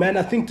don't know, man.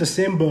 I think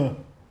December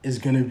is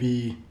gonna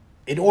be.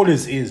 It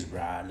always is,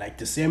 bruh. Like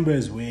December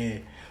is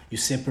where you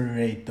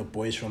separate the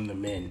boys from the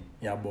men,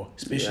 yeah, boy.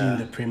 Especially in Yeah.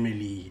 the Premier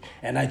League.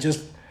 And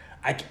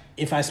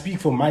if I speak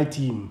for my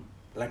team,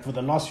 like for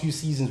the last few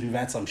seasons, we've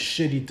had some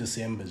shitty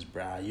Decembers,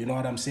 bruh. You know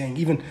what I'm saying?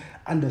 Even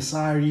under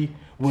Sari,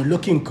 we're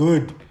looking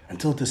good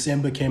until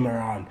December came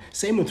around.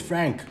 Same with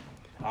Frank.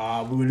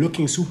 We were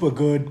looking super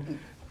good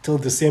till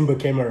December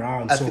came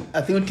around. I, So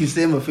I think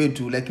December fair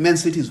too. Like Man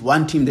City is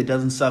one team that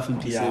doesn't suffer in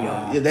December.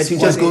 Yeah. Yeah, that team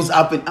Squad just is- goes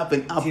up and up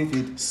and up. Yeah.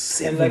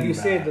 Fit. And like you bruh.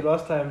 said the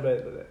last time,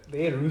 but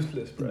they're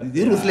ruthless, bro.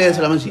 They're ruthless,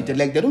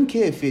 like they don't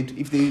care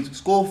if they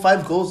score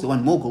 5 goals, they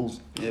want more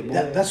goals. Yeah, bro.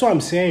 That's what I'm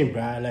saying,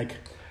 bruh. Like,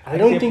 I I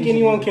don't think think PSG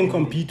anyone will can be-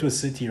 compete with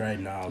City right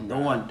now. No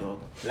bruh. one, dog.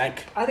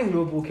 Like, I think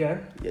Liverpool can.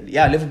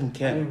 Yeah, Liverpool I think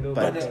can, Liverpool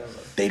but can.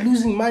 they're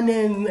losing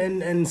Mane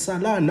and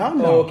Salah now.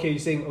 Oh, okay, you're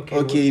saying okay.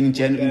 okay in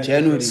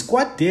January.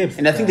 Squad depth.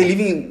 And I think bruh. they're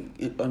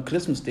leaving on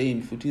Christmas Day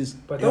in footies.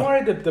 But don't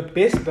Yeah. worry, the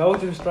best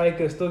Belgian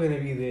striker is still gonna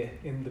be there.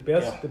 In the Yeah.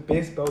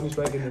 best Belgian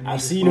striker in the league. I've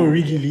is seen still-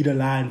 Origi lead a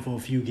line for a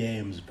few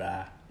games,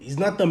 bruh. He's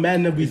not the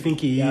man that we think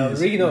he Yeah, is.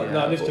 Origi, no,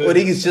 I'm just joking.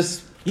 Origi is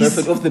just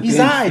perfect off the he's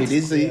bench. aight. Fit.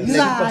 He's He's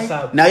like, aight.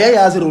 sub. now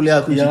yeah, has a role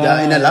and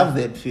I Yeah. love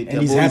that fit. And Yeah,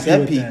 he's bro, happy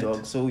with that.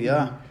 dog. So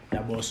yeah.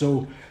 Yeah, bro.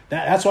 So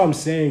that's what I'm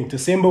saying.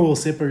 December will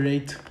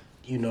separate,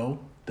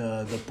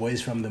 the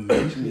boys from the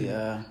men.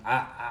 Yeah.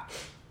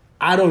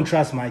 I don't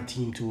trust my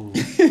team to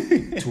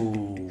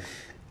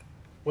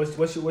What's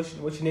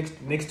your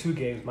next 2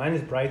 games? Mine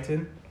is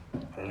Brighton.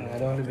 I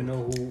don't even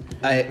know who.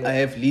 I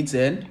have Leeds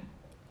and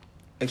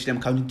actually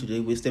I'm counting today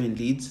West Ham and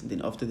Leeds, and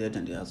then after that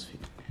and the house fit.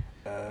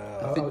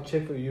 I'll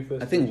check for you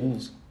first. I think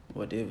Wolves,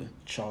 whatever.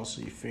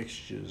 Chelsea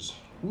fixtures.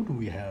 Who do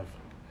we have?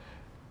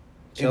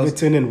 Chelsea.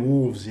 Everton and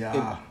Wolves.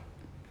 Yeah,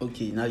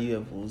 Okay, now you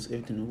have Wolves,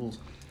 Everton and Wolves.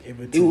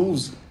 Everton. Hey,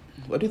 Wolves.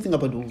 What do you think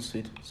about Wolves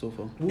fit so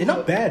far? They're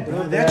not bad, bro.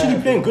 Not They're actually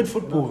bad, playing bro. good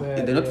football. Not bad.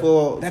 And they're not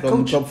Yeah. That from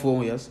coach- top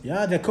 4, yes.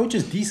 Yeah, their coach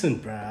is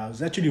decent, bro. I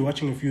was actually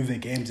watching a few of their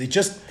games. They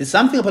just There's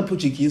something about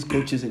Portuguese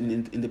coaches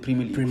in the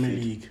Premier League. Premier fit.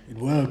 League. It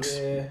works.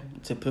 Yeah.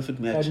 It's a perfect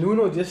And match.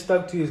 Nuno just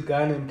stuck to his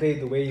gun and played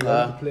the way he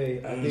wanted to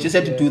play. I He think, just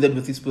had to yeah, do that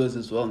with his Spurs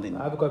as well. And then,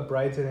 I've got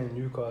Brighton and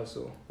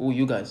Newcastle. oh,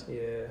 you guys. Yeah.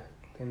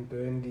 Then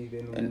Burnley,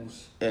 then And-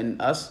 Wolves.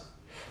 And us,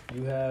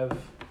 You have.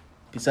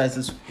 besides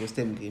this West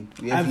Ham game,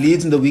 we have I've-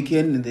 Leeds in the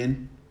weekend, and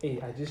then. Hey,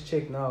 I just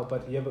checked now,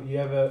 but you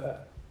have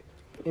a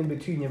in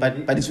between. You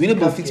have But a it's winnable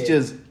cup game.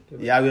 fixtures.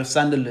 Yeah, we have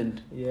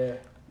Sunderland. Yeah.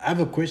 I have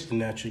a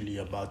question actually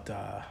about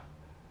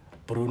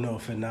Bruno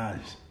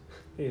Fernandes.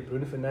 Hey,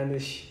 Bruno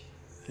Fernandes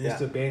Yeah. is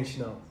the bench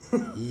now.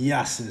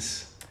 Yes.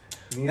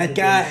 He needs That the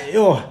guy,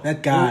 bench.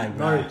 that guy,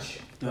 bro.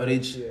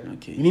 Norwich. Yeah.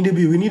 Okay.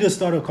 We need to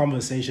start a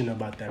conversation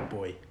about that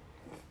boy.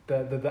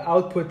 The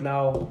output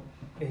now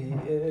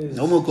is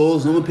No more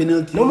goals, no more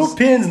penalties. No more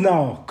pins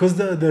now, cause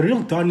the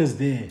real Don is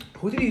there.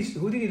 Who did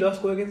he last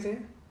score against?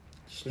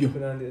 Yo.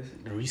 Bruno Fernandes.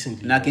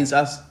 Recently. Not against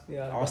us.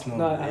 Yeah, Arsenal.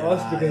 No, I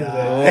asked because of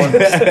Oh.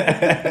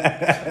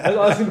 that. I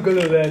asked him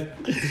because of that.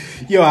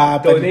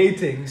 But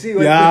Donating. See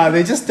what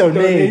they just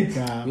donate.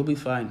 Donate. We'll be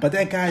fine. But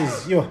that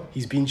guy's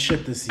he's been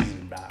shit this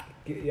season, bro.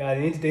 Yeah,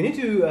 they need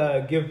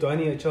to give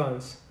Donny a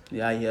chance.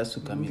 Yeah, he has to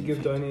They come need to in.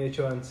 give Donny a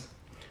chance.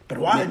 But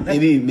why?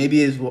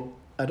 Maybe is what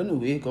I don't know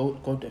where go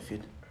to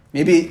fit.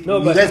 Maybe No,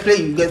 you but- guys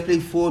play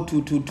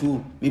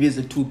 4-2-2-2. Maybe it's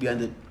the two behind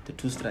the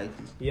two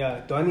strikers.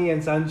 Yeah, Donny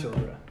and Sancho,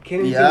 bro.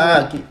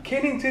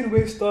 Kennington,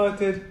 where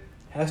started,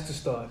 has to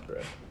start, bro.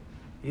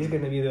 He's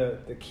gonna be the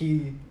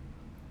key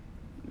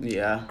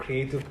Yeah,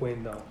 creative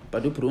point now.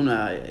 but do Bruno,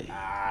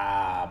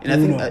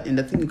 Bruno. and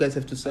I think you guys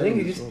have to I sell think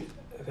him. he just. So.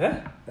 Huh?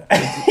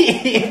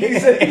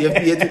 You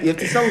have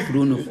to sell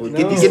Bruno for No.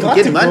 get He's got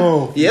get to money.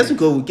 go. He has to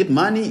go get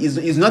money.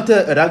 He's not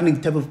a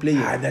Ragnick type of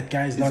player. That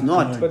guy's He's not.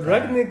 not. Good, But bro.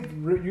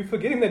 Ragnick, you're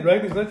forgetting that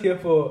Ragnick's not here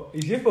for.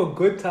 He's here for a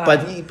good time.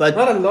 But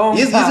not a long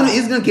time.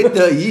 he's gonna get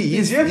the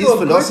his here his for a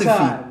good philosophy.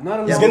 time, not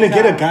a He's long gonna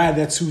get a time. guy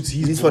that suits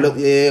his His ball.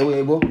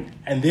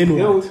 And then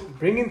Yo, what?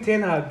 bring in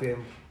Ten Hag then.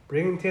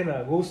 Bring in Ten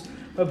Hag.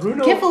 But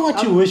Bruno. Careful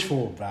what you wish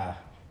for, bruh.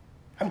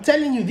 I'm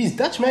telling you, these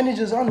Dutch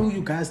managers aren't who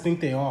you guys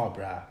think they are,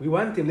 bruh. We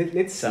want him.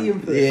 Let's see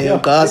him first. Yeah,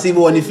 kasi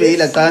bo ni fail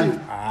Let's kan. see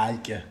him.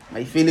 Okay.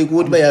 My feeling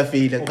good by a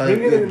fail Or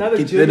bring in another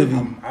get rid of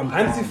German. him.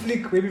 Hansi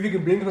Flick. Maybe we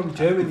can bring him from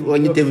Germany. Or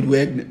you David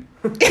Wagner.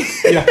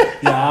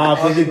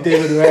 Big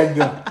David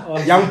Wagner.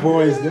 Young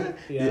boys, no?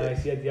 Yeah,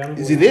 he had young.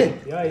 Is he boys. there?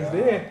 Yeah, he's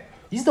there.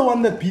 He's the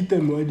one that beat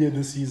them earlier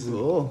this season.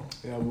 Oh,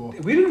 Yeah, bro.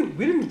 We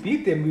didn't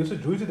beat them. We also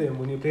drew to them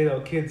when we played our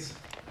kids.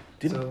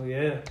 So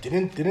yeah.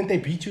 Didn't they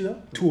beat you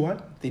though?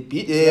 2-1? they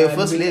beat Yeah,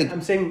 first and we- leg.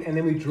 I'm saying, and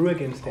then we drew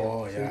against them.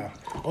 Oh So, yeah.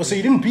 Oh, so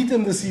you didn't beat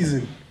them this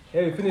season?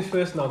 yeah, we finished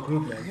first in our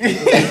group, man.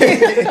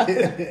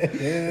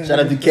 Shout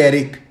out to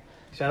Carrick.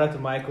 Shout out to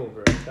Michael,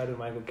 bro. Shout out to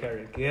Michael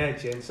Carrick. Yeah,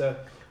 Jen. So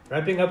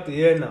wrapping up the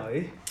year now,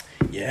 eh?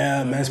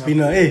 Yeah, man. It's been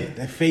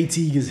that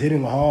fatigue is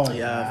hitting hard.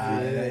 Yeah,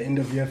 The end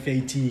of year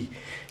fatigue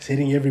is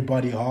hitting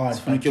everybody hard.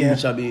 But Future yeah,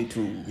 Muchabe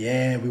too.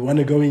 yeah, we want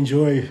to go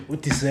enjoy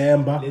with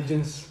December.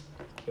 Legends.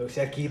 Yo,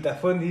 Shakita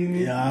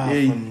Fondini. Yeah,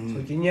 Hey.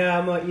 from-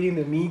 Chinyama, eating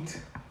the meat.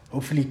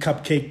 hopefully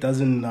Cupcake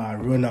doesn't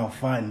ruin our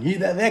fun.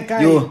 That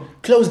guy Yo.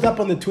 closed up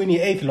on the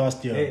 28th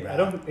last year, Hey,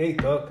 bro. hey,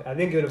 dog. I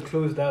think it would have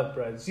closed up,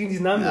 bro. See these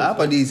numbers. Yeah,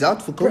 but he's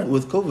out for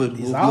with COVID.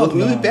 He's We'll out be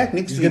now. back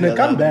next He's week. gonna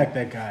come back,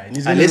 that guy. And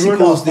he's gonna Unless he ruin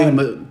calls our them,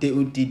 fun. they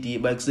would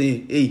like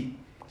say, hey,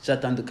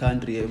 shut down the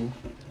country.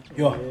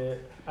 Yo, Yeah,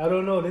 I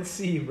don't know. Let's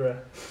see, bro.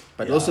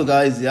 But also,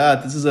 guys,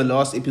 this is the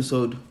last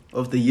episode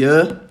of the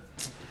year.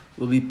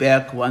 We'll be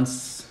back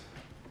once.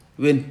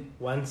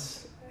 Once.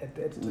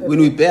 When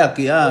we back,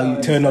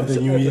 Turn of the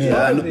new year.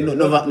 Yeah,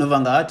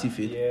 Novangati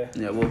fit.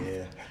 Yeah. Well,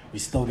 yeah, we're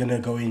still gonna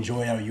go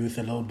enjoy our youth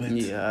a little bit.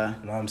 Yeah.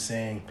 You know what I'm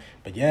saying?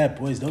 But yeah,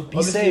 boys, don't be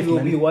Obviously, safe, we'll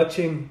man. be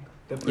watching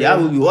the yeah,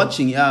 we'll be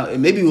watching. Yeah,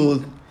 and maybe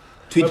we'll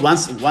tweet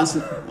once.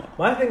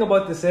 My thing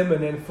about December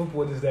and then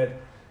football is that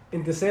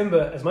in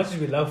December, as much as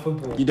we love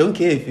football, You don't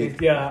care if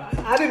it. yeah,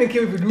 I didn't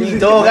care if we lose it.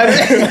 Dog,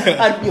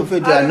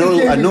 I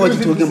know what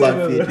you're talking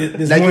about. Fit.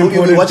 There's Like more you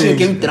important watching a things,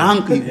 game bro.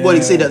 drunk. What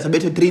he said that's a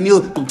better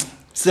 3-0.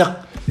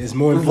 Sir, There's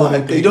more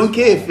important you things. don't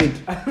care if it.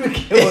 I don't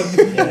care about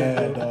losing.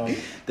 Yeah, dog.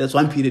 That's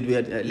one period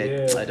where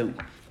Yeah. I don't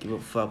give a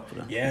fuck,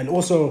 bro. Yeah, and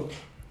also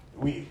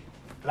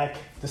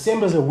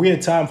December's a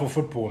weird time for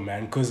football,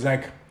 man, because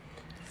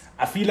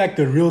I feel like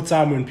the real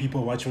time when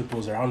people watch football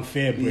is around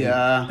February.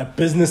 Yeah. The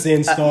business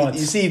end starts.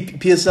 You see,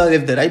 PSL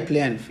have the right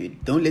plan,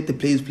 fit. Don't let the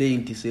players play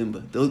in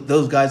December.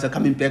 Those guys are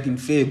coming back in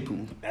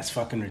Feb. That's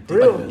fucking Real?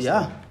 ridiculous.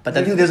 Yeah, but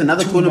I think there's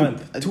another 2 tournament,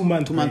 month- 2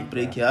 month 2 month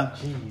break, break. yeah.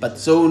 Yeah, but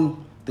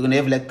soon they're gonna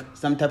have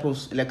some type of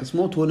a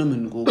small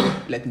tournament go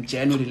like in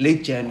January,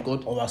 late Jan.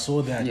 Go. Oh, I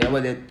saw that. Yeah,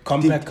 well, the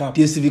Compact Cup.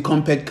 DSTV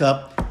Compact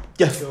Cup.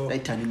 Yeah, Yo.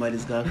 right time about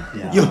this guy.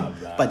 Yeah, Yo,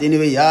 bruh. but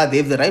anyway, yeah, they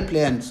have the right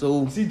plan.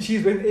 So See,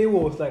 Cheese went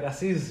AWOL. It's like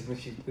Aziz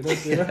machine.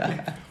 They're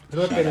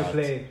not gonna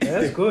play. Yeah,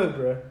 that's good,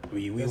 bro.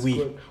 That's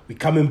good. We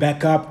coming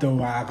back up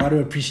though. I gotta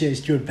appreciate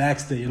Stuart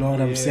Baxter. You know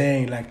what I'm Yeah.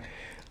 saying?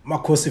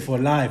 Makosi for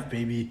life,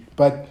 baby.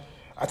 But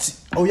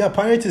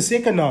Pirates is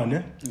second now,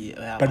 ne?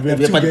 yeah, But we have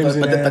 2 games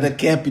in but hand. the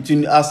gap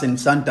between us and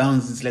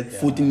Sundowns is like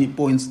 14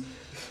 points.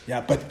 Yeah,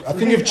 but I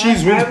think if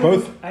Cheese wins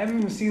both, I haven't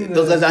even seen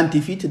Those guys are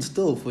undefeated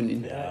still. For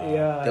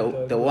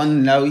the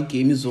one now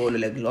game is all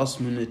like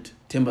last minute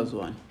Timbers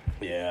one.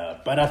 yeah.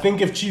 But I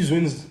think if Cheese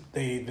wins,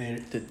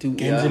 the 2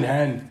 games in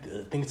hand,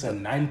 I think it's a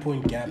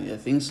 9-point gap. Yeah, I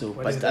think so.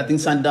 What But is I that? think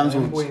Sundowns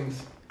 9 will.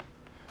 points.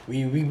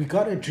 We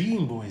got a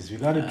dream, boys. We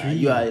got a dream.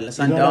 You are You know what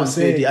I'm Sundowns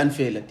saying? the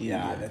unfair at the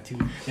Yeah, end. that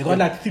team. They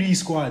got 3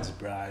 squads,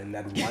 bruh, in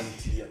that one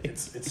team.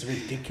 It's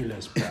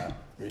ridiculous, bruh.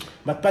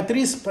 But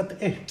Patrice,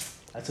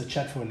 That's a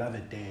chat for another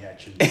day,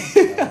 actually.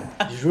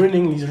 He's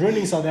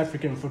ruining South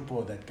African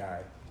football, that guy.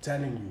 I'm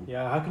telling you.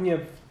 Yeah, how can you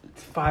have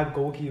 5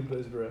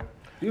 goalkeepers, bro?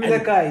 Even And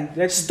that guy,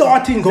 that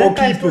starting that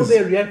guy's still goalkeepers.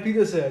 there, Riyad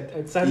Peterson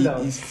at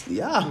Sundown.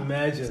 Yeah.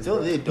 Imagine. Still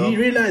bro. there, Do you dog.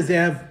 realize they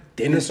have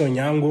Dennis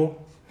Onyango,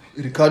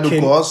 Ricardo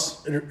Ken-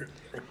 Goss,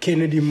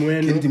 Kennedy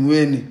Mwene? Kennedy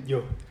Mwene,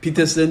 Yo,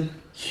 Peterson.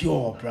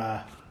 Yo,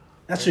 bruh.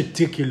 That's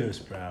ridiculous,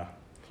 bruh.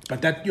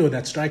 But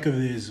that striker of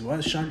theirs, what?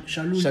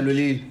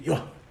 Shaluli.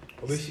 Yo.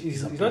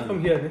 he's not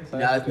from here, ne?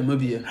 Yeah, it's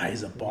Namibia.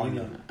 He's a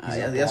baller.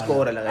 He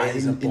scored like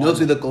He's a he knows baller.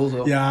 with the goals.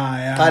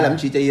 Yeah. Kyle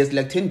Amchita, he has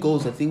like 10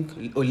 goals, I think.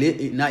 Or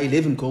now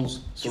 11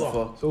 goals so Sure.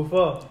 far. So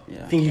far.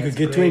 Yeah. I think you That's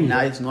could get great. 20. Nah,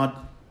 it's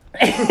not.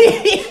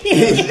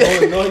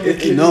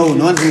 No,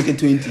 No one's gonna get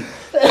 20. These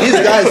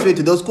guys, wait,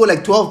 they'll score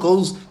like 12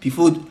 goals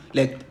before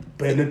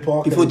Bernard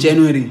Parker. before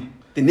January.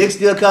 The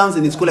next year comes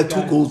and they score like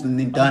 2 goals and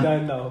then I'm done.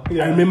 done now.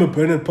 I remember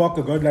Bernard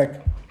Parker got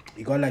like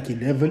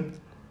 11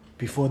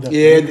 before the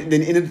Yeah,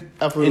 then ended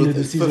after End of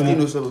the season.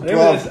 15 or so. I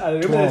 12. remember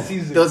that 12.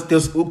 season. There's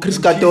Chris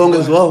Katong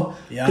as well.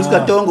 Yeah. Chris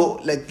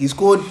Katong, like he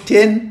scored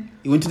 10.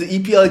 He went to the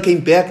EPL,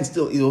 came back, and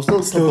he was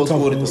still Still top top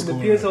scorer. goal In scorer.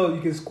 the PSL,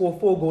 you can score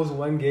 4 goals in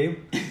one game.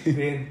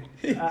 Then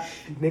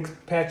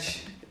next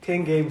patch,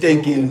 10 games. 10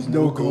 no games, goals.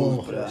 no No goals.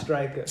 goal. For the bruh.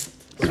 striker.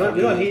 You're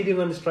not hating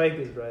on the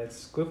strikers, bro.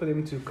 It's good for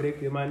them to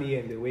collect their money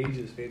and their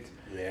wages, fit.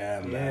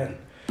 Yeah, man.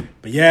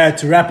 But yeah,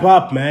 to wrap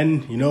up,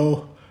 man,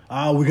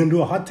 we're gonna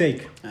do a hot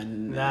take.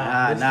 And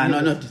Nah,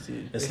 not.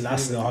 Let's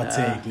last the hot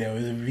take. Now,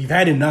 we've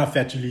had enough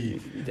actually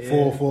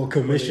for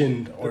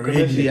commission The already.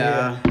 commission,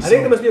 Yeah. I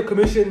think there must be a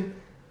commission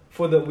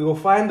we will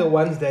find the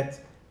ones that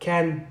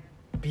can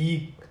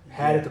be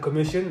had at the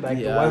commission, like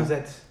the Yeah. ones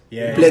that.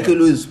 Yeah. Blackie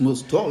Lewis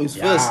must talk. He's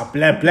Yeah, first.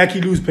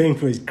 Blackie Lou's paying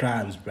for his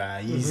crimes, bruh.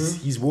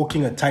 He's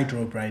walking a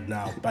tightrope right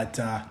now. But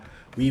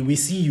we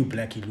see you,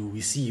 Blackie Lou.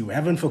 We see you. We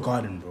haven't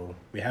forgotten, bro.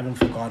 We haven't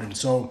forgotten.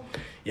 So,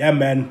 yeah,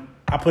 man.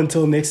 Up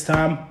until next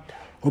time,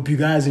 hope you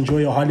guys enjoy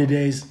your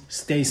holidays.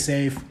 Stay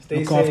safe. Stay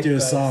Look safe, after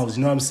yourselves.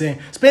 You know what I'm saying?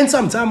 Spend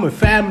some time with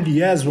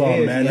family as well,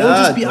 Yes, man. yeah, Don't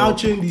just be dog. out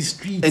here in these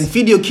streets. And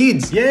feed your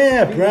kids.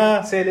 yeah,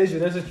 bruh. Say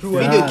legend, that's a true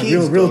Feed one. your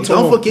kids. real Don't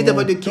talk, forget bro.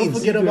 about your kids. Don't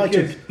forget Your about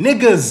your kids.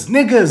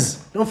 niggas.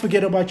 Don't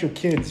forget about your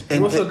kids.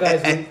 And, Also,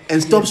 guys,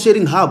 and stop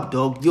sharing hub,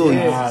 dog. Yo,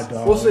 Yes. Nah,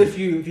 dog. Also, if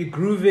you're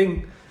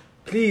grooving,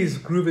 please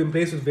groove in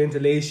place with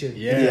ventilation.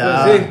 Yeah.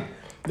 Because, hey,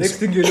 next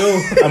thing you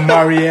know,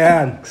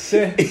 Marianne.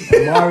 say,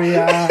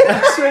 Marianne.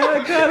 swear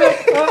I got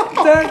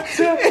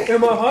it.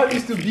 And my heart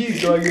used to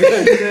beat, dog. You know what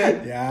I'm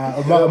saying?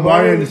 Yeah, Marian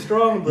Marian is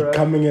strong, bro. He's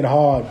coming in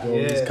hard, bro.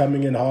 Yeah. He's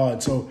coming in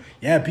hard. So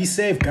yeah, be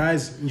safe,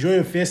 guys. Enjoy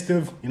your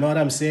festive. You know what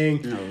I'm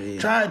saying? No,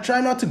 yeah.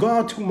 Try not to go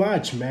out too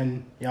much,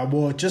 man. Yeah,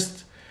 boy.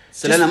 Just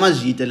Selena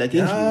Majita, like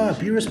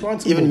be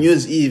responsible. even New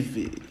Year's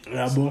Eve.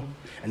 Yeah, boy.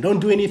 And don't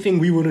do anything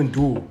we wouldn't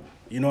do.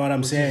 You know what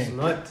I'm It's saying?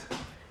 not,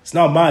 It's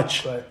not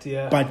much, but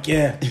yeah. but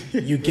yeah,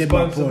 you get my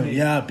point. Responsibly.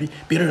 Yeah,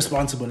 be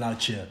responsible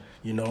out here.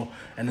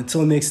 And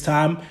until next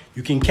time,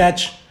 you can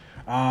catch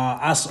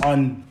us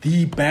on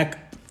the _ back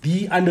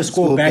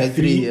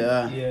three.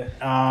 Yeah.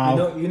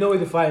 Yeah. You know where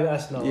to find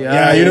us now.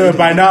 Yeah, you know it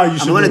by now. You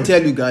should I'm gonna know.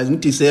 tell you guys,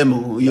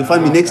 you'll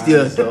find me next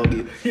year. So,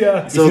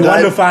 Yeah. If So you want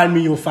guys- to find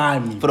me, you'll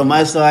find me. from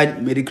my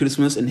side, Merry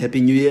Christmas and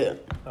Happy New Year.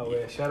 Oh,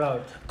 yeah. Shout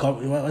out.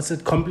 What's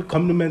it?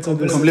 Compliments of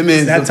the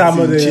Compliments that of time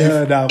the of the season,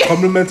 year now.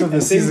 Compliments of the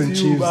And same season, to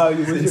you, Chiefs. wow, you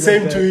wish And you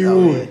same like to that. you.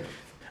 Oh, yeah.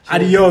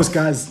 Adios,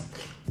 guys.